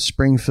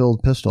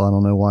Springfield pistol. I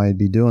don't know why he'd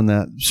be doing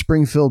that.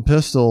 Springfield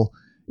pistol,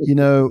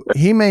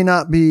 he may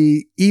not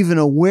be even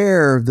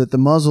aware that the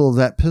muzzle of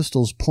that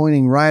pistol's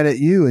pointing right at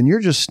you, and you're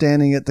just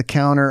standing at the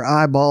counter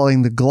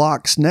eyeballing the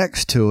Glocks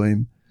next to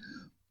him.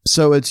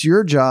 So it's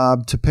your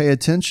job to pay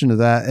attention to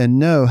that and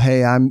know,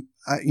 hey,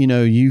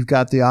 you've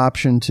got the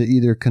option to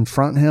either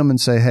confront him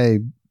and say, hey,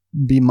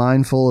 be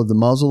mindful of the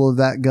muzzle of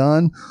that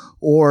gun,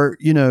 or,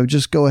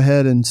 just go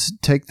ahead and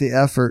take the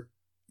effort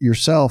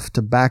yourself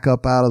to back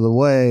up out of the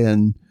way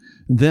and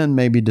then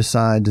maybe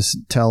decide to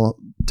tell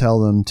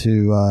them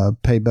to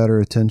pay better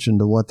attention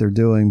to what they're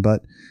doing.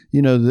 But,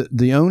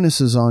 the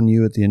onus is on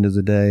you at the end of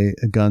the day,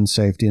 gun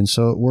safety. And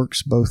so it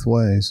works both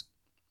ways.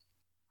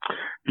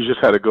 You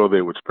just had to go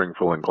there with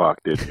Springfield and Glock,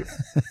 did you?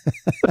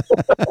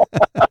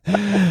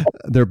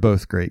 They're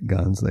both great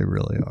guns. They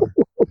really are.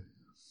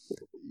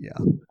 Yeah.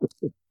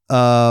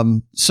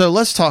 So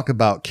let's talk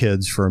about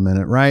kids for a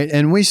minute, right?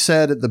 And we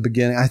said at the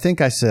beginning, I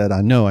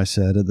know I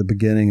said at the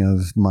beginning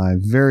of my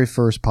very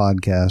first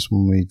podcast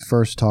when we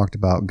first talked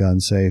about gun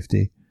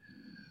safety,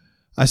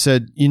 I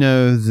said,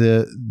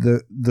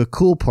 the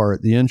cool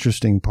part, the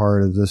interesting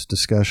part of this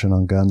discussion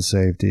on gun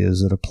safety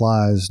is it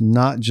applies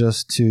not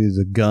just to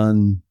the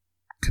gun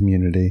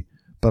community,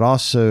 but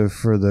also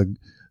for the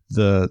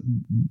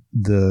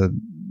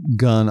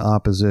gun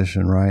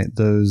opposition, right?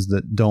 Those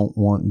that don't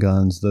want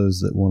guns, those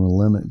that want to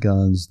limit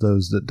guns,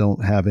 those that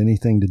don't have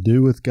anything to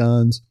do with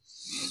guns.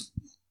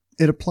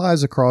 It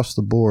applies across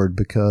the board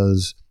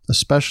because,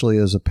 especially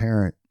as a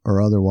parent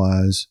or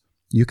otherwise,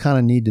 you kind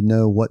of need to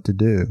know what to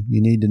do.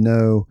 You need to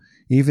know,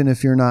 even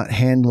if you're not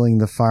handling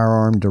the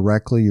firearm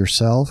directly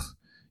yourself,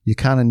 you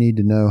kind of need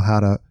to know how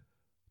to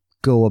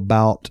go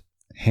about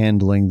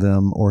handling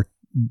them or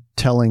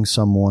telling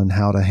someone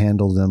how to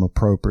handle them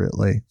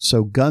appropriately.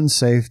 So gun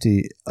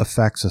safety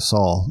affects us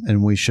all,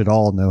 and we should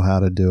all know how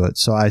to do it.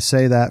 So I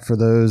say that for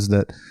those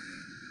that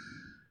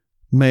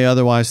may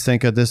otherwise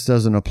think that this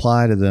doesn't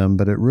apply to them,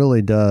 but it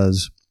really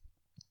does.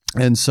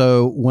 And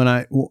so when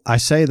I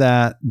say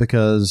that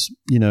because,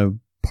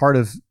 part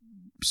of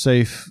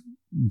safe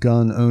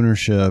gun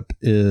ownership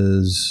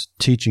is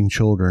teaching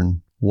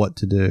children what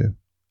to do.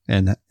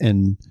 And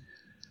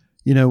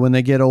when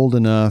they get old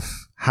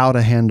enough, how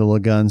to handle a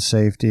gun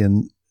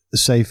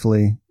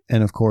safely.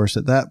 And of course,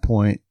 at that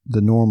point,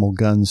 the normal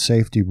gun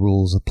safety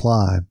rules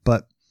apply.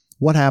 But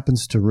what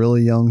happens to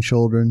really young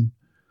children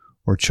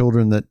or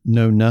children that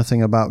know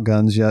nothing about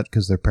guns yet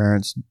because their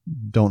parents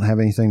don't have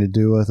anything to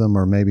do with them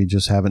or maybe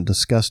just haven't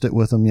discussed it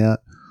with them yet?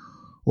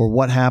 Or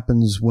what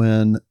happens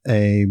when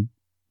a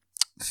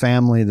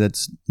family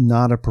that's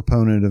not a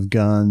proponent of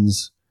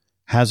guns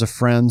has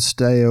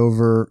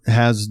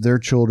their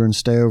children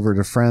stay over at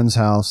a friend's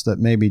house that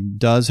maybe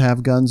does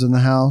have guns in the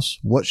house?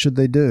 What should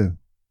they do?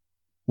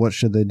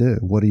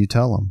 What do you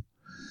tell them?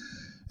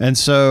 And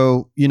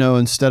so,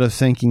 instead of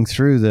thinking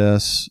through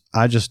this,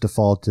 I just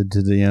defaulted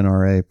to the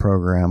NRA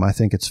program. I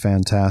think it's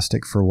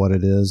fantastic for what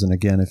it is. And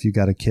again, if you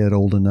got a kid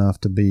old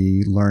enough to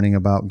be learning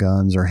about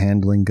guns or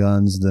handling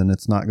guns, then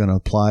it's not going to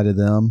apply to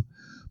them.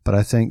 But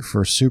I think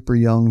for super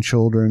young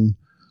children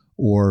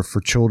or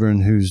for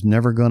children who's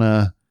never going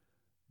to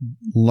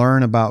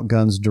learn about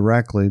guns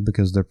directly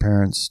because their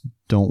parents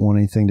don't want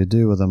anything to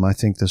do with them, I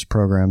think this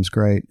program's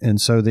great. And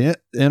so the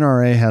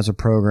NRA has a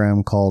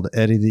program called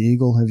Eddie the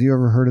Eagle. Have you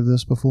ever heard of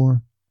this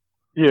before?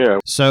 Yeah.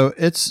 So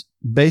it's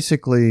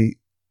basically,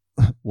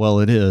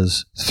 it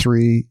is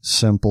 3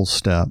 simple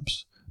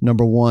steps.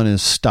 Number 1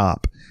 is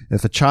stop.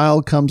 If a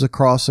child comes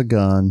across a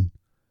gun,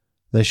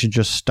 they should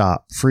just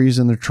stop, freeze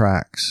in their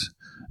tracks.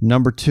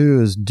 Number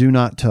 2 is do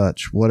not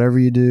touch. Whatever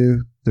you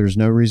do, there's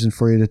no reason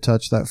for you to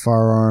touch that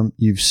firearm.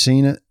 You've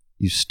seen it.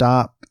 You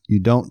stop. You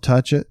don't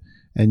touch it.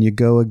 And you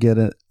go get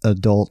an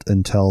adult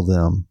and tell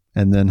them.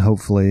 And then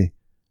hopefully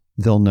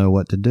they'll know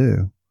what to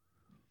do.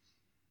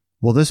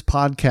 Well, this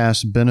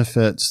podcast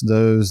benefits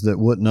those that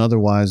wouldn't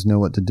otherwise know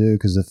what to do,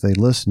 because if they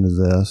listen to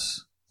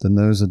this, then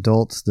those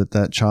adults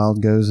that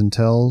child goes and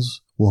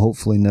tells will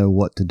hopefully know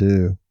what to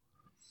do.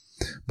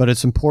 But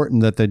it's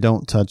important that they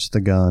don't touch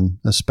the gun,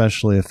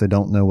 especially if they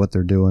don't know what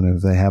they're doing,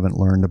 if they haven't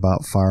learned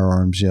about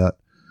firearms yet.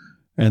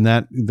 And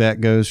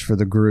that goes for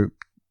the group,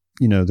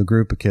 the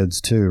group of kids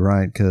too,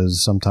 right?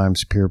 Because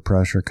sometimes peer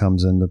pressure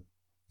comes into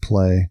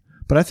play.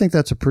 But I think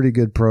that's a pretty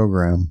good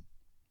program.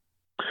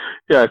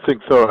 Yeah, I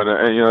think so. And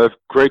it's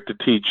great to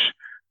teach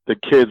the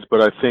kids, but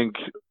I think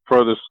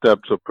further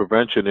steps of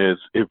prevention is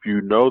if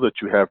you know that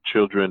you have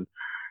children,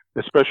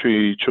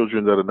 especially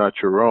children that are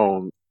not your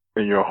own,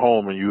 in your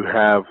home, and you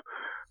have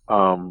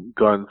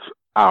guns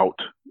out,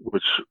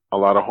 which a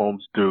lot of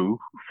homes do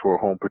for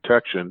home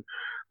protection,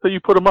 that you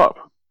put them up.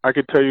 I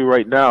can tell you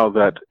right now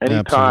that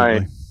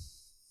anytime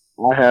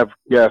I have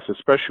guests,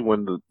 especially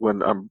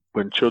when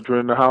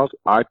children in the house,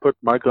 I put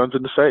my guns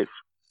in the safe.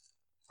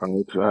 I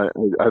don't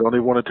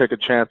even want to take a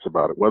chance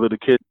about it. Whether the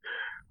kid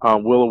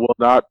will or will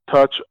not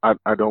touch, I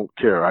don't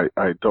care.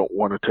 I don't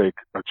want to take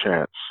a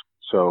chance.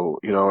 So,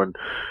 and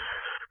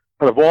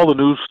out of all the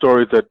news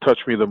stories that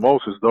touch me the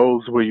most is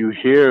those where you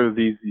hear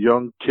these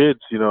young kids,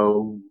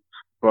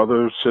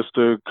 brother,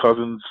 sister,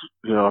 cousins,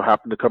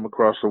 happen to come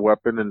across a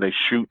weapon and they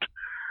shoot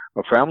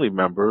a family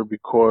member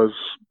because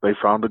they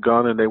found a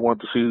gun and they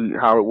want to see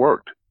how it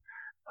worked.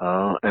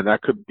 And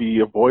that could be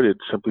avoided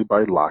simply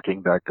by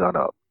locking that gun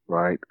up,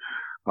 right?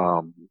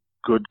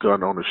 Good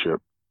gun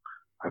ownership.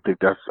 I think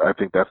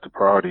that's the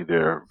priority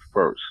there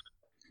first.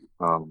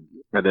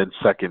 And then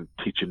second,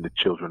 teaching the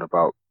children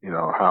about,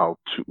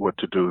 what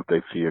to do if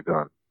they see a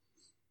gun.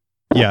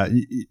 Yeah,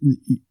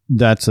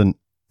 that's an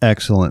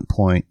excellent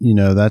point.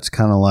 That's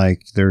kind of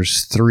like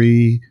there's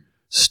 3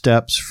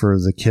 steps for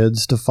the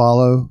kids to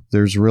follow.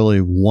 There's really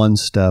 1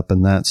 step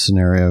in that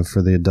scenario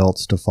for the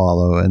adults to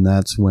follow, and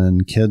that's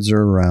when kids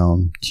are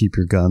around, keep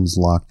your guns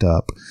locked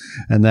up.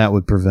 And that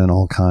would prevent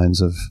all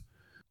kinds of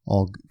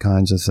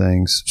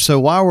things. So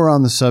while we're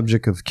on the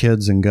subject of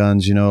kids and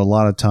guns, a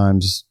lot of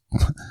times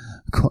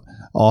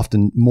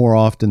more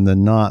often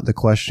than not, the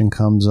question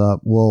comes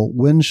up, well,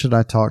 when should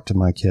I talk to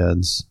my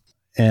kids?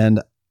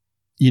 And,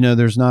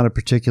 there's not a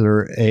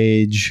particular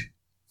age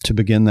to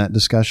begin that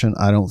discussion,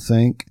 I don't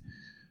think.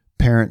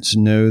 Parents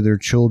know their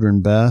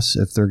children best.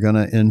 If they're going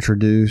to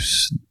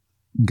introduce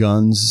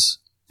guns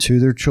to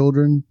their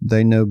children,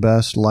 they know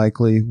best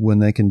likely when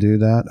they can do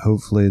that.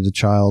 Hopefully the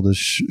child is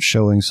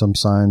showing some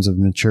signs of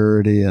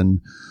maturity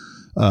and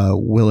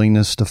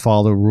willingness to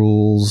follow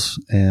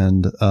rules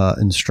and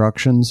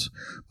instructions.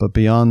 But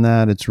beyond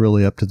that, it's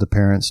really up to the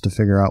parents to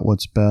figure out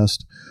what's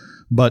best.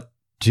 But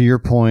to your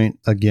point,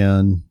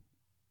 again,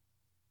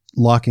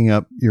 locking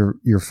up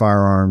your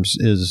firearms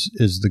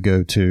is the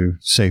go-to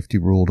safety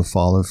rule to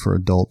follow for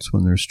adults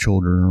when there's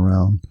children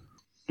around.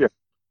 Yeah,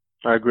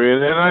 I agree.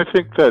 And I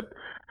think that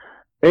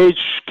age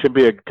can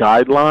be a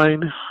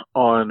guideline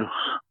on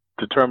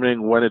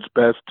determining when it's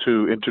best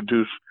to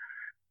introduce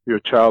your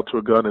child to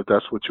a gun if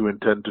that's what you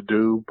intend to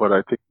do. But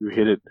I think you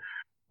hit it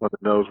on the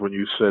nose when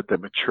you said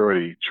that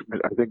maturity.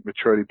 I think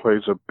maturity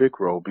plays a big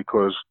role,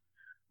 because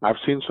I've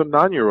seen some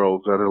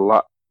 9-year-olds that are a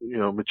lot,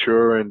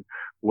 mature and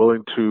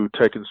willing to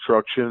take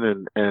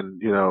instruction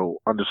and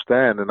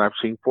understand. And I've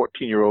seen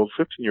 14-year-olds,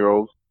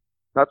 15-year-olds,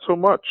 not so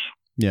much.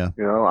 Yeah.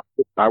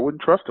 I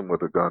wouldn't trust them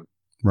with a gun.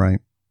 Right.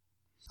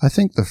 I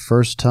think the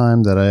first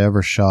time that I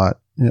ever shot,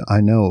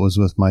 I know it was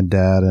with my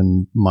dad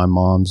and my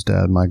mom's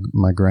dad,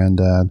 my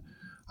granddad.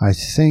 I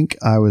think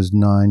I was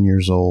 9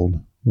 years old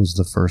was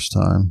the first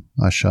time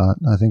I shot.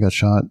 I think I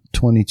shot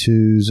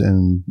 22s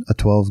and a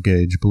 12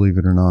 gauge, believe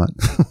it or not.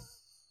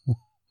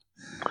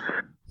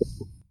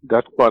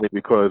 That's funny,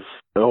 because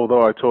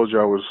although I told you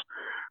I was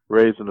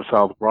raised in the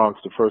South Bronx,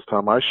 the first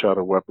time I shot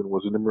a weapon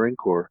was in the Marine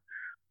Corps,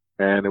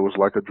 and it was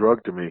like a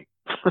drug to me.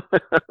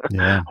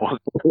 Yeah. Once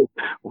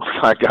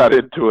I got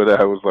into it,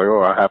 I was like,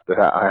 "Oh, I have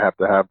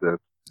to have this."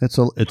 It's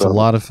a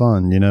lot of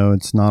fun.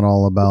 It's not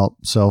all about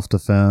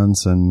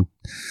self-defense and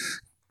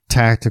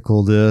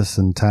tactical this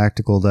and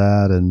tactical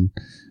that and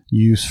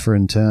use for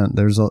intent.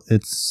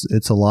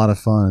 It's a lot of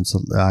fun.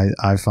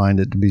 I find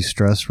it to be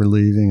stress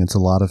relieving. It's a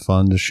lot of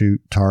fun to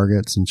shoot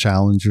targets and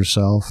challenge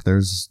yourself.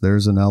 There's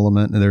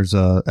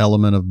a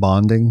element of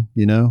bonding.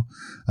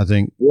 I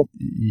think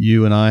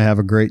you and I have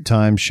a great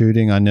time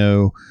shooting. I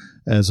know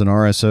as an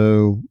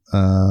RSO,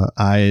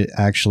 I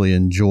actually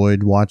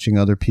enjoyed watching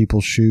other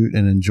people shoot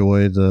and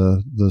enjoy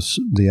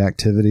the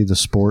activity, the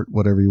sport,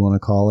 whatever you want to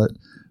call it.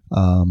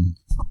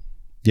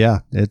 Yeah,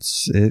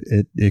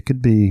 it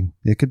could be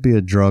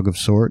a drug of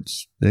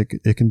sorts.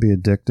 It can be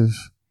addictive,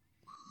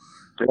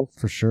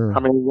 for sure. I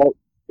mean,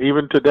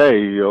 even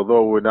today,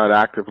 although we're not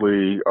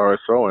actively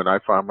RSOing, I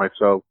find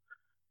myself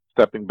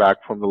stepping back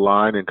from the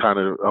line and kind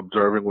of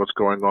observing what's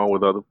going on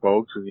with other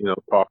folks, and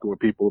talking with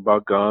people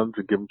about guns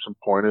and giving some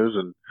pointers.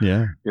 And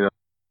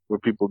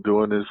what people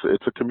doing is,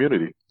 it's a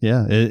community.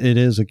 Yeah, it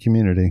is a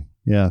community.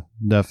 Yeah,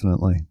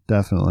 definitely.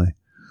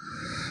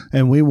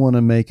 And we want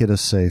to make it a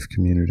safe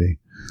community.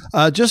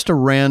 Just a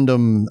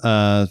random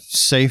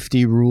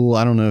safety rule.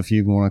 I don't know if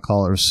you want to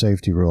call it a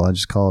safety rule. I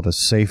just call it a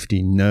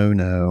safety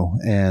no-no.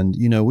 And,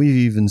 we've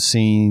even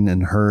seen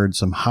and heard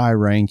some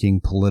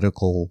high-ranking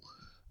political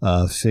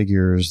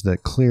figures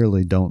that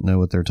clearly don't know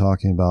what they're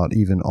talking about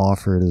even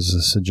offer it as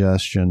a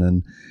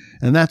suggestion.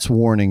 And that's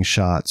warning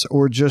shots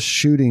or just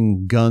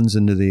shooting guns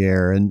into the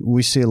air. And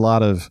we see a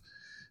lot of,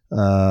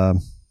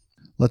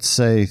 let's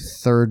say,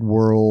 third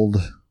world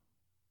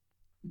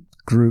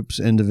groups,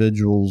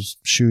 individuals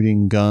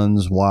shooting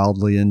guns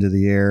wildly into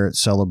the air at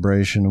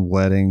celebration of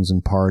weddings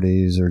and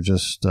parties, or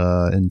just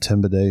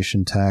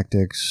intimidation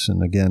tactics.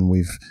 And again,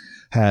 we've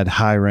had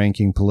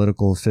high-ranking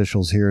political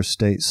officials here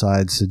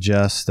stateside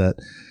suggest that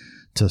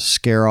to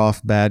scare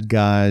off bad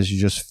guys,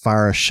 you just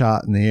fire a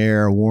shot in the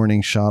air, a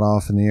warning shot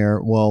off in the air.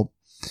 Well,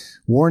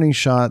 warning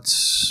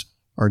shots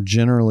are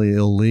generally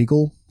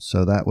illegal,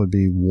 so that would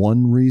be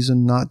one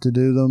reason not to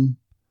do them.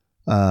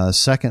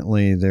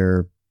 Secondly,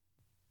 they're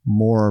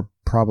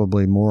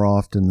probably more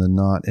often than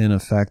not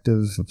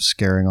ineffective of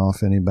scaring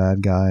off any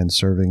bad guy and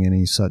serving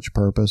any such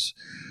purpose.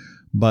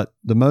 But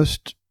the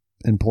most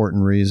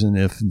important reason,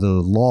 if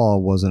the law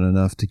wasn't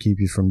enough to keep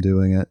you from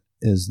doing it,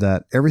 is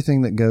that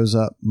everything that goes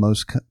up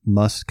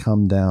must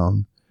come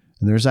down.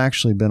 And there's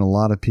actually been a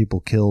lot of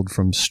people killed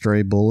from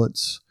stray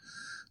bullets.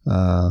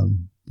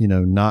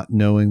 Not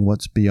knowing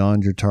what's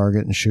beyond your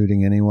target and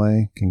shooting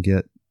anyway can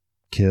get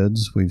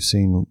kids. We've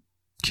seen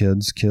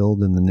kids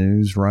killed in the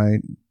news, right?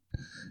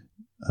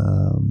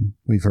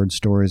 We've heard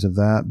stories of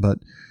that. But,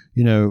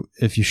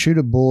 if you shoot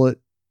a bullet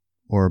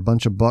or a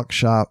bunch of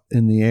buckshot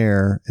in the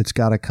air, it's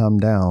got to come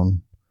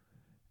down.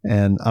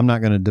 And I'm not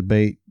going to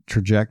debate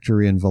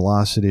trajectory and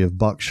velocity of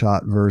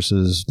buckshot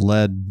versus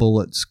lead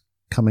bullets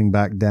coming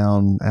back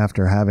down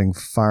after having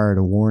fired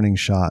a warning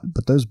shot.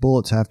 But those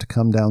bullets have to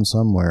come down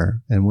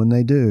somewhere. And when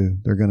they do,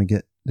 they're going to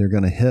hit,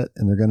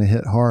 and they're going to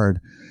hit hard.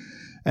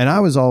 And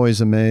I was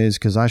always amazed,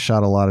 because I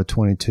shot a lot of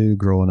 22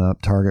 growing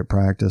up, target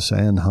practice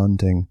and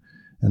hunting.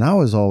 And I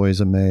was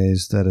always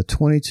amazed that a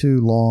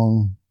 22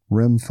 long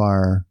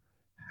rimfire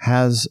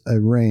has a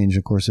range.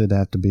 Of course, it'd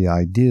have to be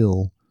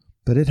ideal,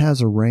 but it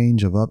has a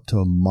range of up to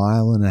 1.5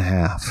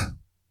 miles.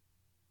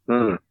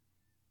 I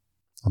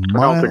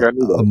don't think I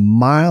knew that. 1.5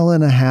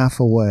 miles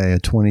away, a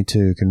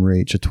 22 can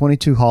reach. A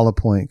 22 hollow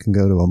point can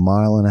go to 1.5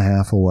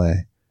 miles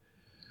away.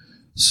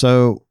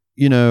 So,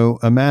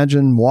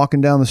 imagine walking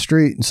down the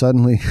street and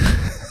suddenly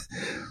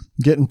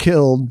getting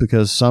killed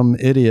because some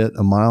idiot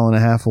 1.5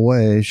 miles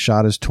away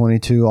shot his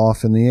 22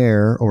 off in the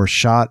air, or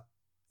shot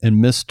and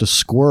missed a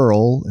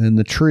squirrel in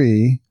the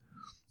tree,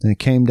 and it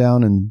came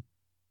down and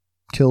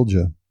killed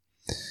you.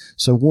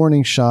 So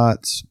warning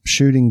shots,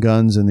 shooting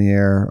guns in the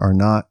air are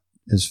not,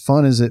 as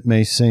fun as it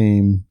may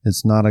seem,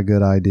 it's not a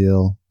good idea.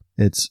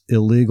 It's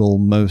illegal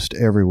most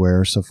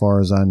everywhere, so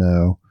far as I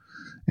know.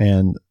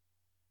 And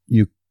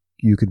you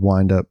could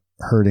wind up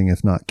hurting,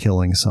 if not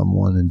killing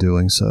someone in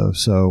doing so.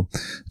 So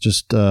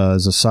just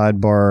as a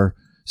sidebar,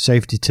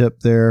 Safety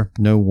tip there,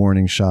 no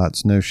warning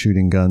shots, no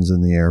shooting guns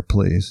in the air,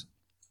 please.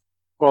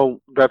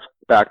 Well, that's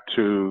back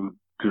to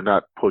do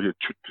not pull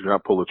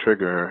the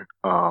trigger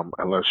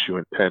unless you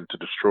intend to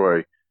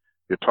destroy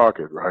your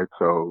target, right?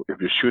 So if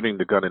you're shooting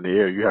the gun in the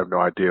air, you have no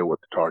idea what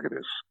the target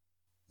is.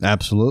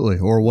 Absolutely.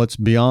 Or what's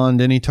beyond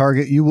any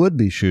target you would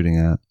be shooting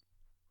at.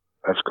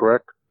 That's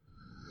correct.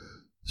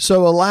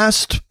 So a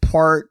last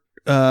part,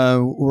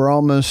 we're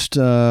almost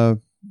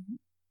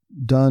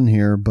done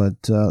here,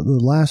 but the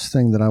last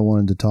thing that I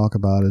wanted to talk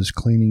about is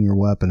cleaning your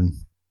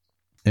weapon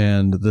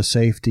and the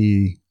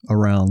safety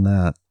around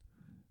that.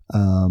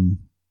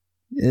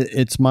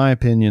 It's my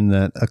opinion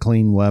that a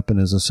clean weapon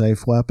is a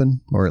safe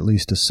weapon, or at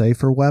least a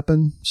safer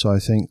weapon. So I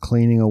think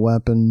cleaning a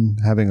weapon,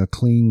 having a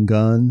clean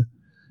gun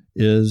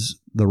is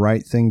the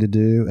right thing to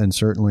do and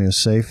certainly a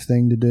safe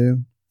thing to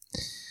do.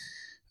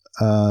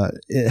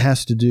 It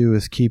has to do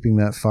with keeping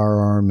that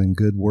firearm in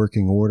good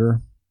working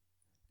order.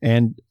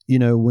 And, you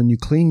know, when you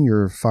clean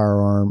your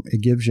firearm,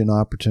 it gives you an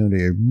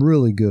opportunity, a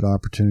really good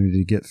opportunity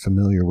to get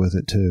familiar with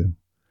it too.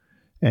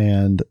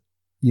 And,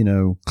 you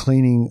know,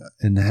 cleaning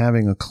and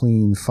having a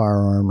clean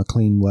firearm, a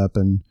clean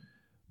weapon,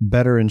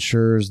 better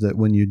ensures that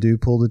when you do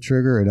pull the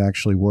trigger, it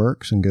actually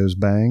works and goes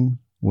bang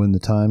when the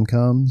time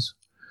comes.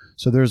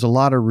 So there's a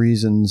lot of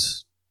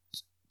reasons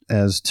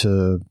as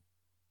to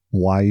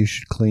why you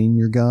should clean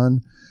your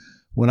gun.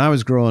 When I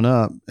was growing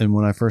up and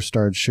when I first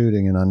started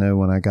shooting, and I know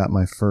when I got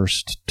my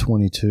first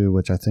 .22,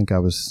 which I think it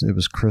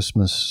was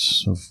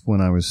Christmas of when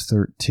I was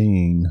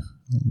 13,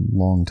 a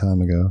long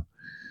time ago,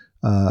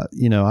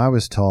 you know, I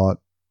was taught,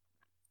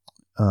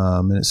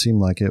 and it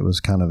seemed like it was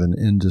kind of an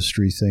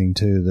industry thing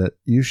too, that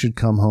you should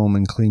come home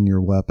and clean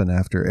your weapon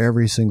after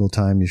every single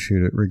time you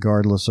shoot it,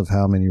 regardless of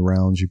how many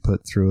rounds you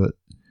put through it.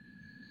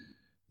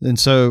 And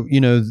so,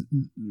 you know,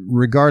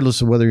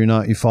 regardless of whether or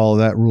not you follow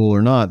that rule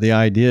or not, the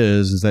idea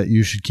is that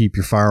you should keep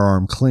your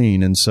firearm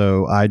clean. And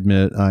so I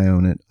admit, I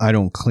own it. I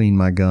don't clean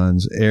my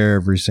guns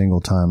every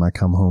single time I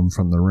come home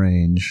from the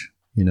range.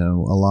 You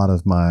know, a lot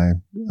of my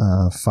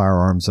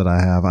firearms that I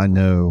have, I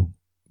know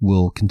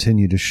will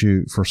continue to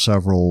shoot for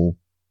several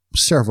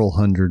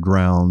hundred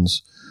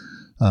rounds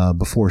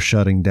before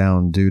shutting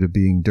down due to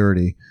being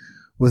dirty.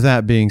 With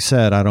that being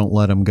said, I don't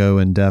let them go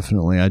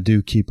indefinitely. I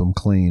do keep them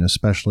clean,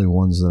 especially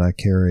ones that I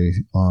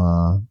carry,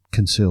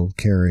 concealed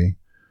carry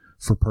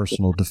for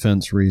personal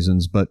defense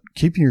reasons. But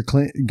keeping your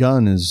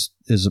gun is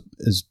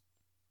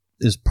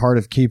part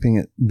of keeping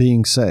it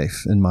being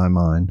safe in my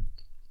mind.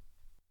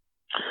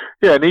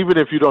 Yeah, and even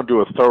if you don't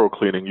do a thorough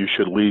cleaning, you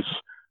should at least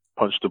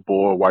punch the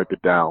bore, wipe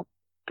it down,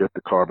 get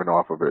the carbon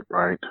off of it,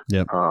 right?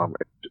 Yep.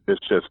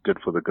 It's just good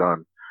for the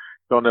gun.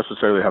 You don't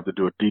necessarily have to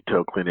do a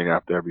detailed cleaning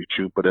after every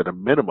shoot, but at a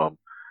minimum,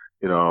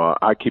 you know,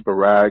 I keep a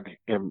rag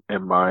in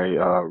my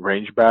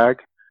range bag,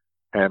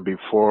 and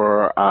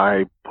before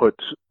I put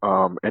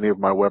any of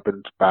my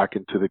weapons back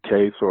into the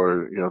case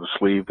or, you know, the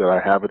sleeve that I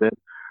have it in,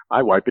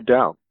 I wipe it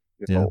down.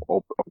 You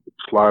know,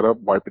 slide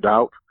up, wipe it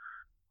out,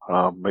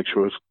 make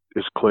sure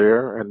it's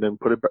clear, and then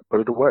put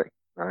it away.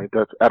 Right?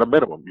 That's at a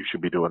minimum. You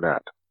should be doing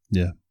that.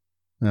 Yeah,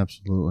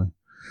 absolutely.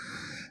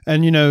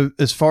 And, you know,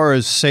 as far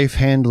as safe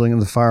handling of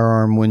the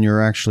firearm when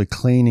you're actually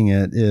cleaning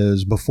it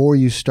is before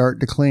you start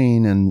to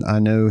clean. And I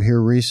know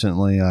here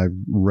recently I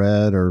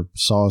read or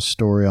saw a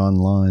story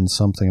online,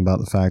 something about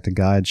the fact a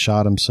guy had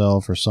shot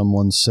himself or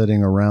someone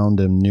sitting around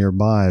him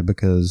nearby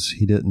because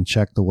he didn't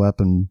check the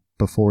weapon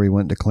before he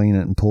went to clean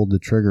it and pulled the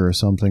trigger or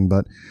something.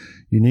 But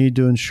you need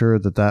to ensure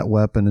that that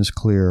weapon is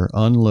clear,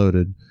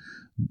 unloaded.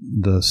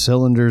 The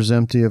cylinder's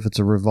empty if it's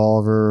a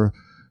revolver.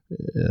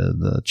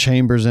 The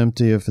chamber's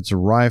empty if it's a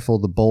rifle,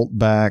 the bolt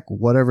back,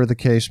 whatever the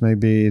case may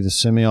be, the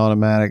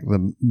semi-automatic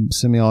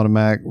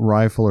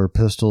rifle or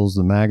pistols,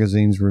 the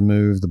magazine's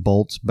removed, the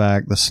bolt's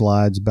back, the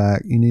slide's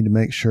back. You need to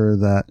make sure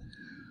that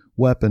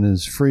weapon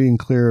is free and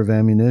clear of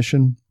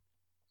ammunition.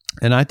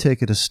 And I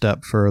take it a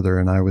step further,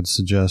 and I would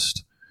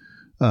suggest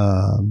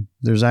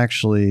there's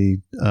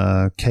actually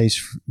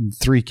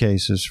 3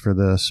 cases for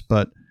this,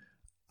 but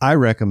I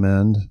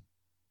recommend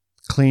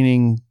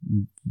cleaning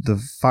the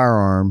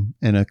firearm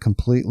in a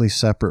completely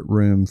separate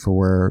room for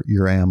where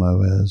your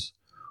ammo is.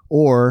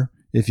 Or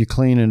if you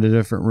clean in a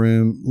different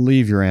room,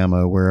 leave your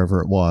ammo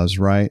wherever it was,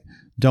 right?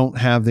 Don't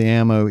have the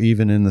ammo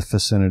even in the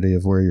vicinity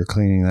of where you're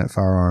cleaning that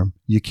firearm.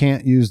 You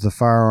can't use the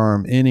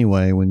firearm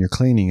anyway when you're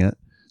cleaning it,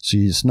 so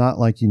it's not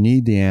like you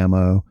need the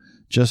ammo.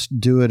 Just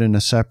do it in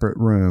a separate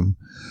room.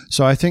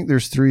 So I think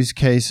there's 3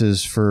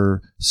 cases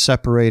for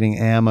separating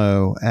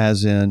ammo,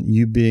 as in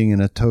you being in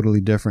a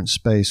totally different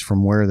space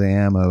from where the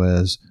ammo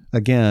is.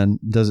 Again,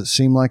 does it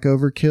seem like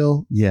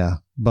overkill? Yeah.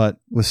 But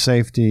with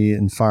safety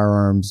and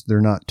firearms, they're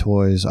not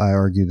toys. I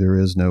argue there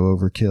is no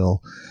overkill.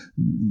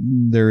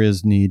 There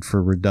is need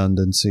for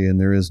redundancy, and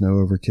there is no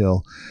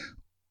overkill.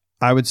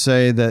 I would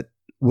say that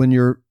when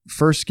you're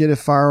first get a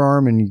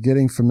firearm and you're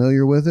getting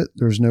familiar with it,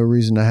 there's no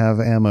reason to have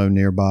ammo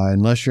nearby.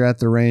 Unless you're at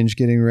the range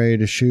getting ready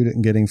to shoot it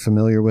and getting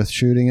familiar with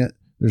shooting it,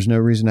 there's no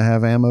reason to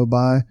have ammo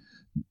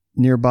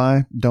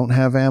nearby. Don't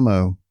have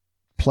ammo.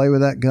 Play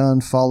with that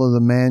gun, follow the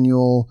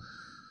manual,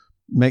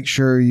 make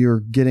sure you're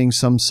getting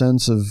some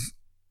sense of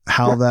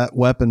how that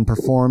weapon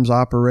performs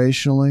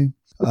operationally.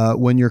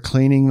 When you're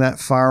cleaning that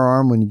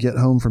firearm, when you get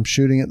home from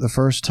shooting it the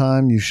first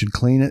time, you should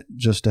clean it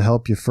just to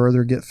help you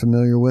further get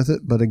familiar with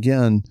it. But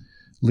again,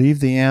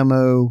 leave the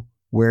ammo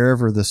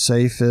wherever the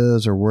safe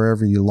is or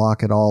wherever you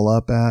lock it all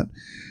up at.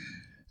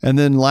 And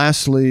then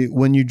lastly,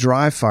 when you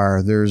dry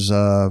fire, there's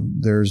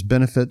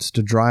benefits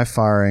to dry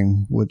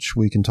firing, which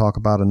we can talk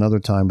about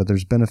another time, but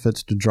there's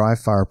benefits to dry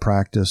fire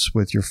practice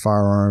with your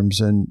firearms.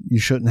 And you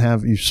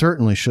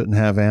certainly shouldn't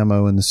have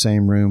ammo in the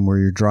same room where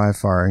you're dry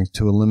firing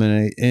to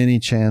eliminate any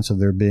chance of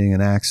there being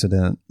an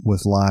accident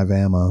with live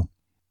ammo.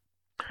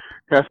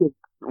 Yeah, I think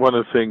one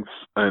of the things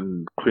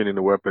in cleaning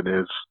the weapon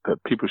is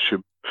that people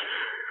should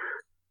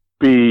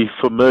be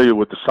familiar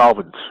with the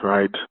solvents,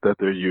 right, that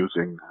they're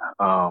using.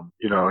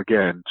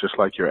 Again, just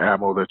like your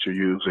ammo that you're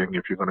using,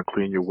 if you're going to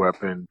clean your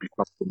weapon,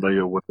 become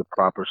familiar with the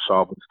proper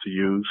solvents to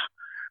use,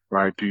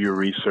 right? Do your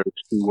research,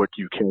 do what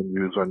you can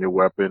use on your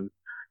weapon.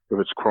 If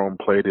it's chrome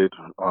plated,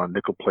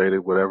 nickel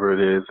plated, whatever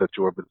it is that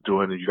your weapon's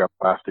doing, and you got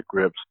plastic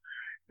grips,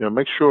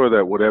 make sure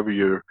that whatever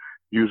you're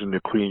using to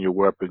clean your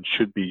weapon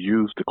should be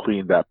used to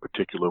clean that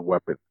particular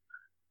weapon.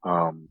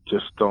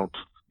 Just don't,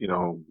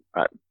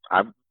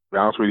 I've be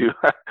honest with you,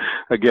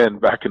 again,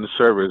 back in the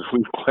service,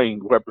 we've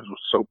cleaned weapons with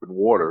soap and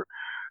water,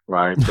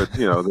 right? But,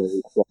 they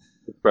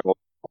spend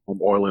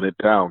oiling it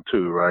down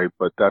too, right?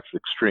 But that's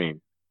extreme.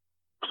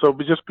 So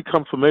we just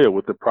become familiar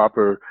with the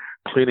proper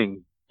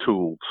cleaning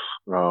tools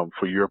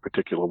for your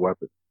particular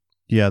weapon.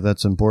 Yeah,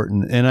 that's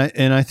important. And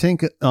I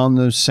think on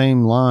those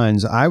same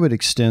lines, I would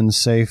extend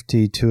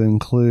safety to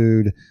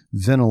include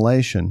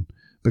ventilation,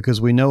 because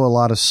we know a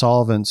lot of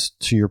solvents,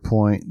 to your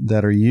point,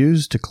 that are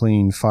used to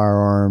clean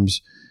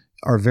firearms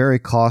are very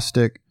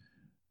caustic.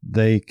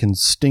 They can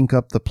stink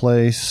up the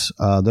place.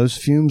 Those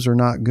fumes are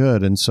not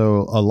good. And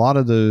so a lot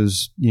of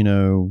those,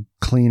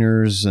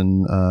 cleaners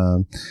and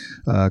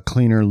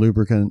cleaner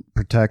lubricant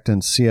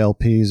protectants,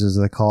 CLPs as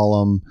they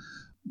call them,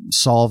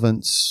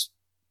 solvents,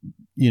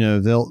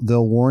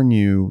 they'll warn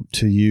you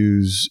to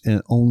use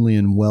only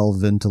in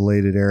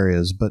well-ventilated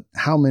areas. But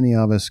how many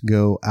of us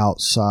go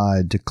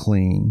outside to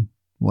clean?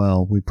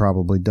 Well, we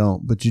probably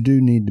don't, but you do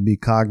need to be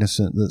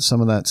cognizant that some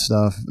of that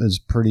stuff is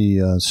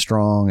pretty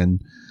strong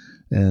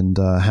and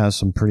has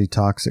some pretty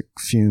toxic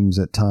fumes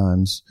at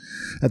times.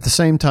 At the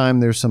same time,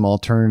 there's some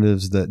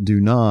alternatives that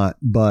do not,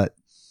 but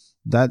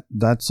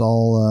that's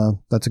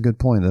all. That's a good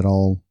point. That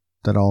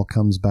all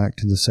comes back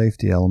to the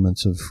safety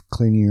elements of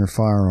cleaning your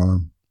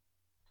firearm.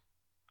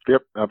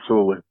 Yep,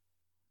 absolutely.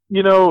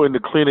 In the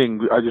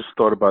cleaning, I just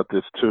thought about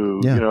this too.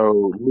 Yeah.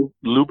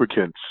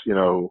 Lubricants.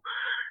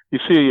 You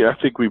see, I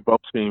think we've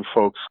both seen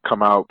folks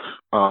come out,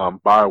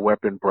 buy a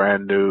weapon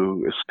brand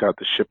new. It's got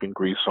the shipping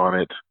grease on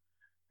it,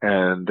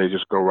 and they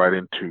just go right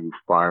into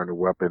firing the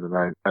weapon.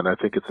 And I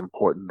think it's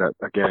important that,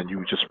 again,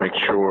 you just make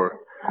sure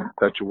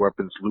that your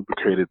weapon's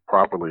lubricated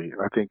properly.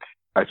 And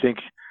I think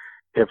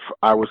if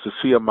I was to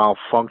see a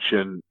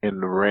malfunction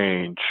in the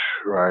range,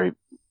 right,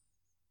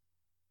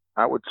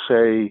 I would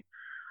say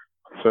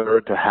a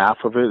third to half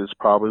of it is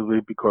probably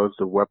because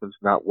the weapon's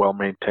not well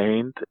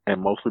maintained,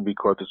 and mostly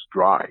because it's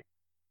dry.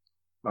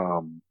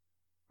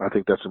 I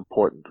think that's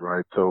important,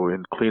 right? So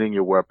in cleaning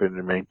your weapon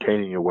and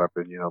maintaining your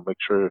weapon, make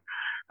sure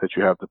that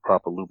you have the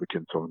proper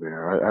lubricants on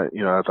there.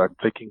 As I'm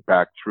thinking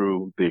back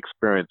through the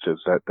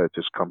experiences, that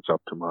just comes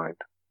up to mind.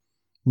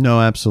 No,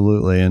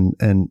 absolutely. And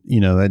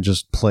that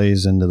just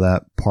plays into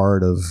that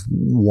part of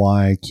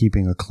why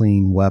keeping a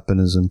clean weapon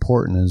is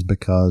important, is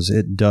because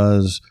it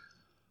does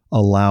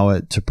allow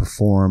it to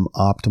perform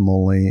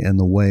optimally in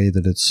the way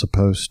that it's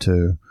supposed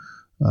to.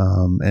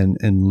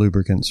 And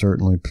lubricant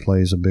certainly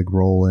plays a big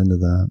role into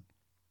that.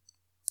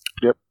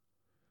 Yep.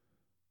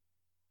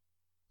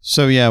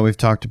 So yeah, we've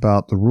talked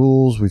about the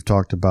rules. We've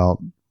talked about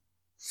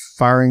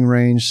firing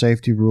range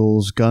safety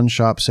rules, gun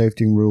shop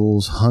safety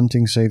rules,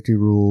 hunting safety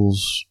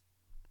rules,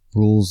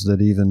 rules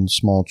that even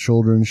small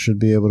children should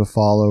be able to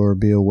follow or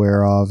be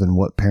aware of, and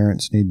what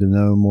parents need to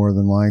know more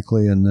than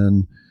likely. And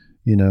then,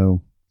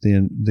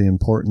 the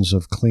importance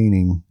of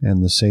cleaning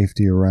and the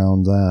safety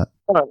around that.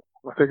 I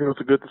think it was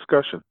a good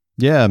discussion.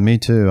 Yeah, me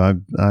too.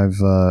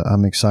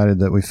 I'm excited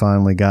that we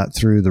finally got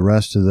through the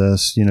rest of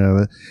this.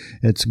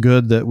 It's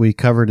good that we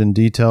covered in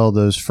detail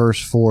those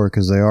first four,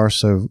 because they are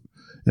so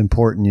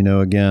important.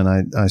 Again,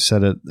 I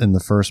said it in the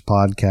first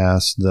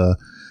podcast, the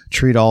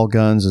treat all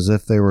guns as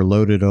if they were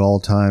loaded at all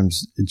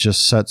times. It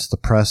just sets the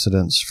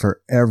precedence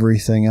for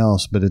everything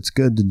else. But it's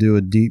good to do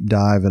a deep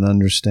dive and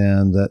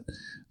understand that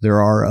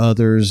there are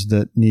others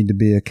that need to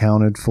be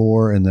accounted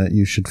for and that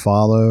you should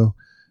follow.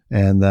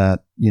 And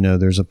that,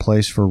 there's a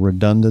place for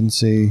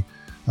redundancy.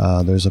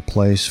 There's a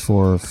place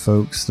for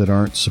folks that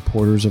aren't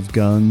supporters of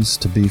guns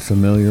to be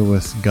familiar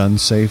with gun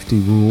safety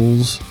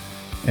rules,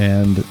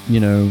 and,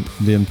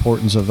 the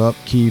importance of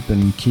upkeep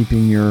and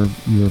keeping your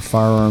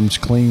firearms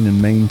clean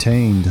and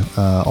maintained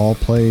all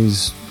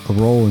plays a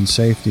role in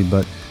safety.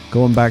 But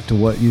going back to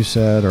what you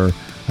said, or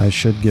I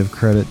should give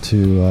credit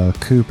to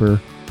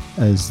Cooper,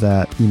 is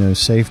that,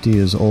 safety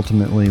is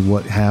ultimately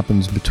what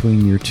happens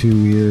between your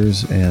two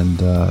ears,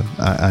 and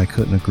I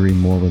couldn't agree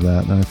more with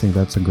that, and I think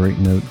that's a great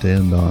note to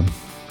end on.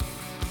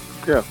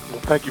 Yeah, well,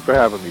 thank you for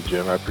having me,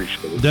 Jim. I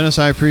appreciate it. Dennis,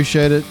 I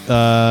appreciate it.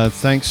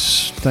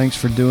 Thanks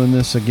for doing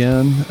this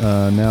again.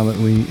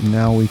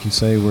 Now we can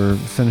say we're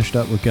finished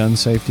up with gun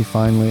safety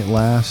finally at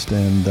last,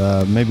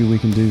 and maybe we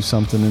can do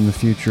something in the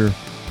future.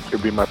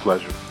 It'd be my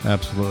pleasure.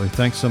 Absolutely.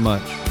 Thanks so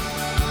much.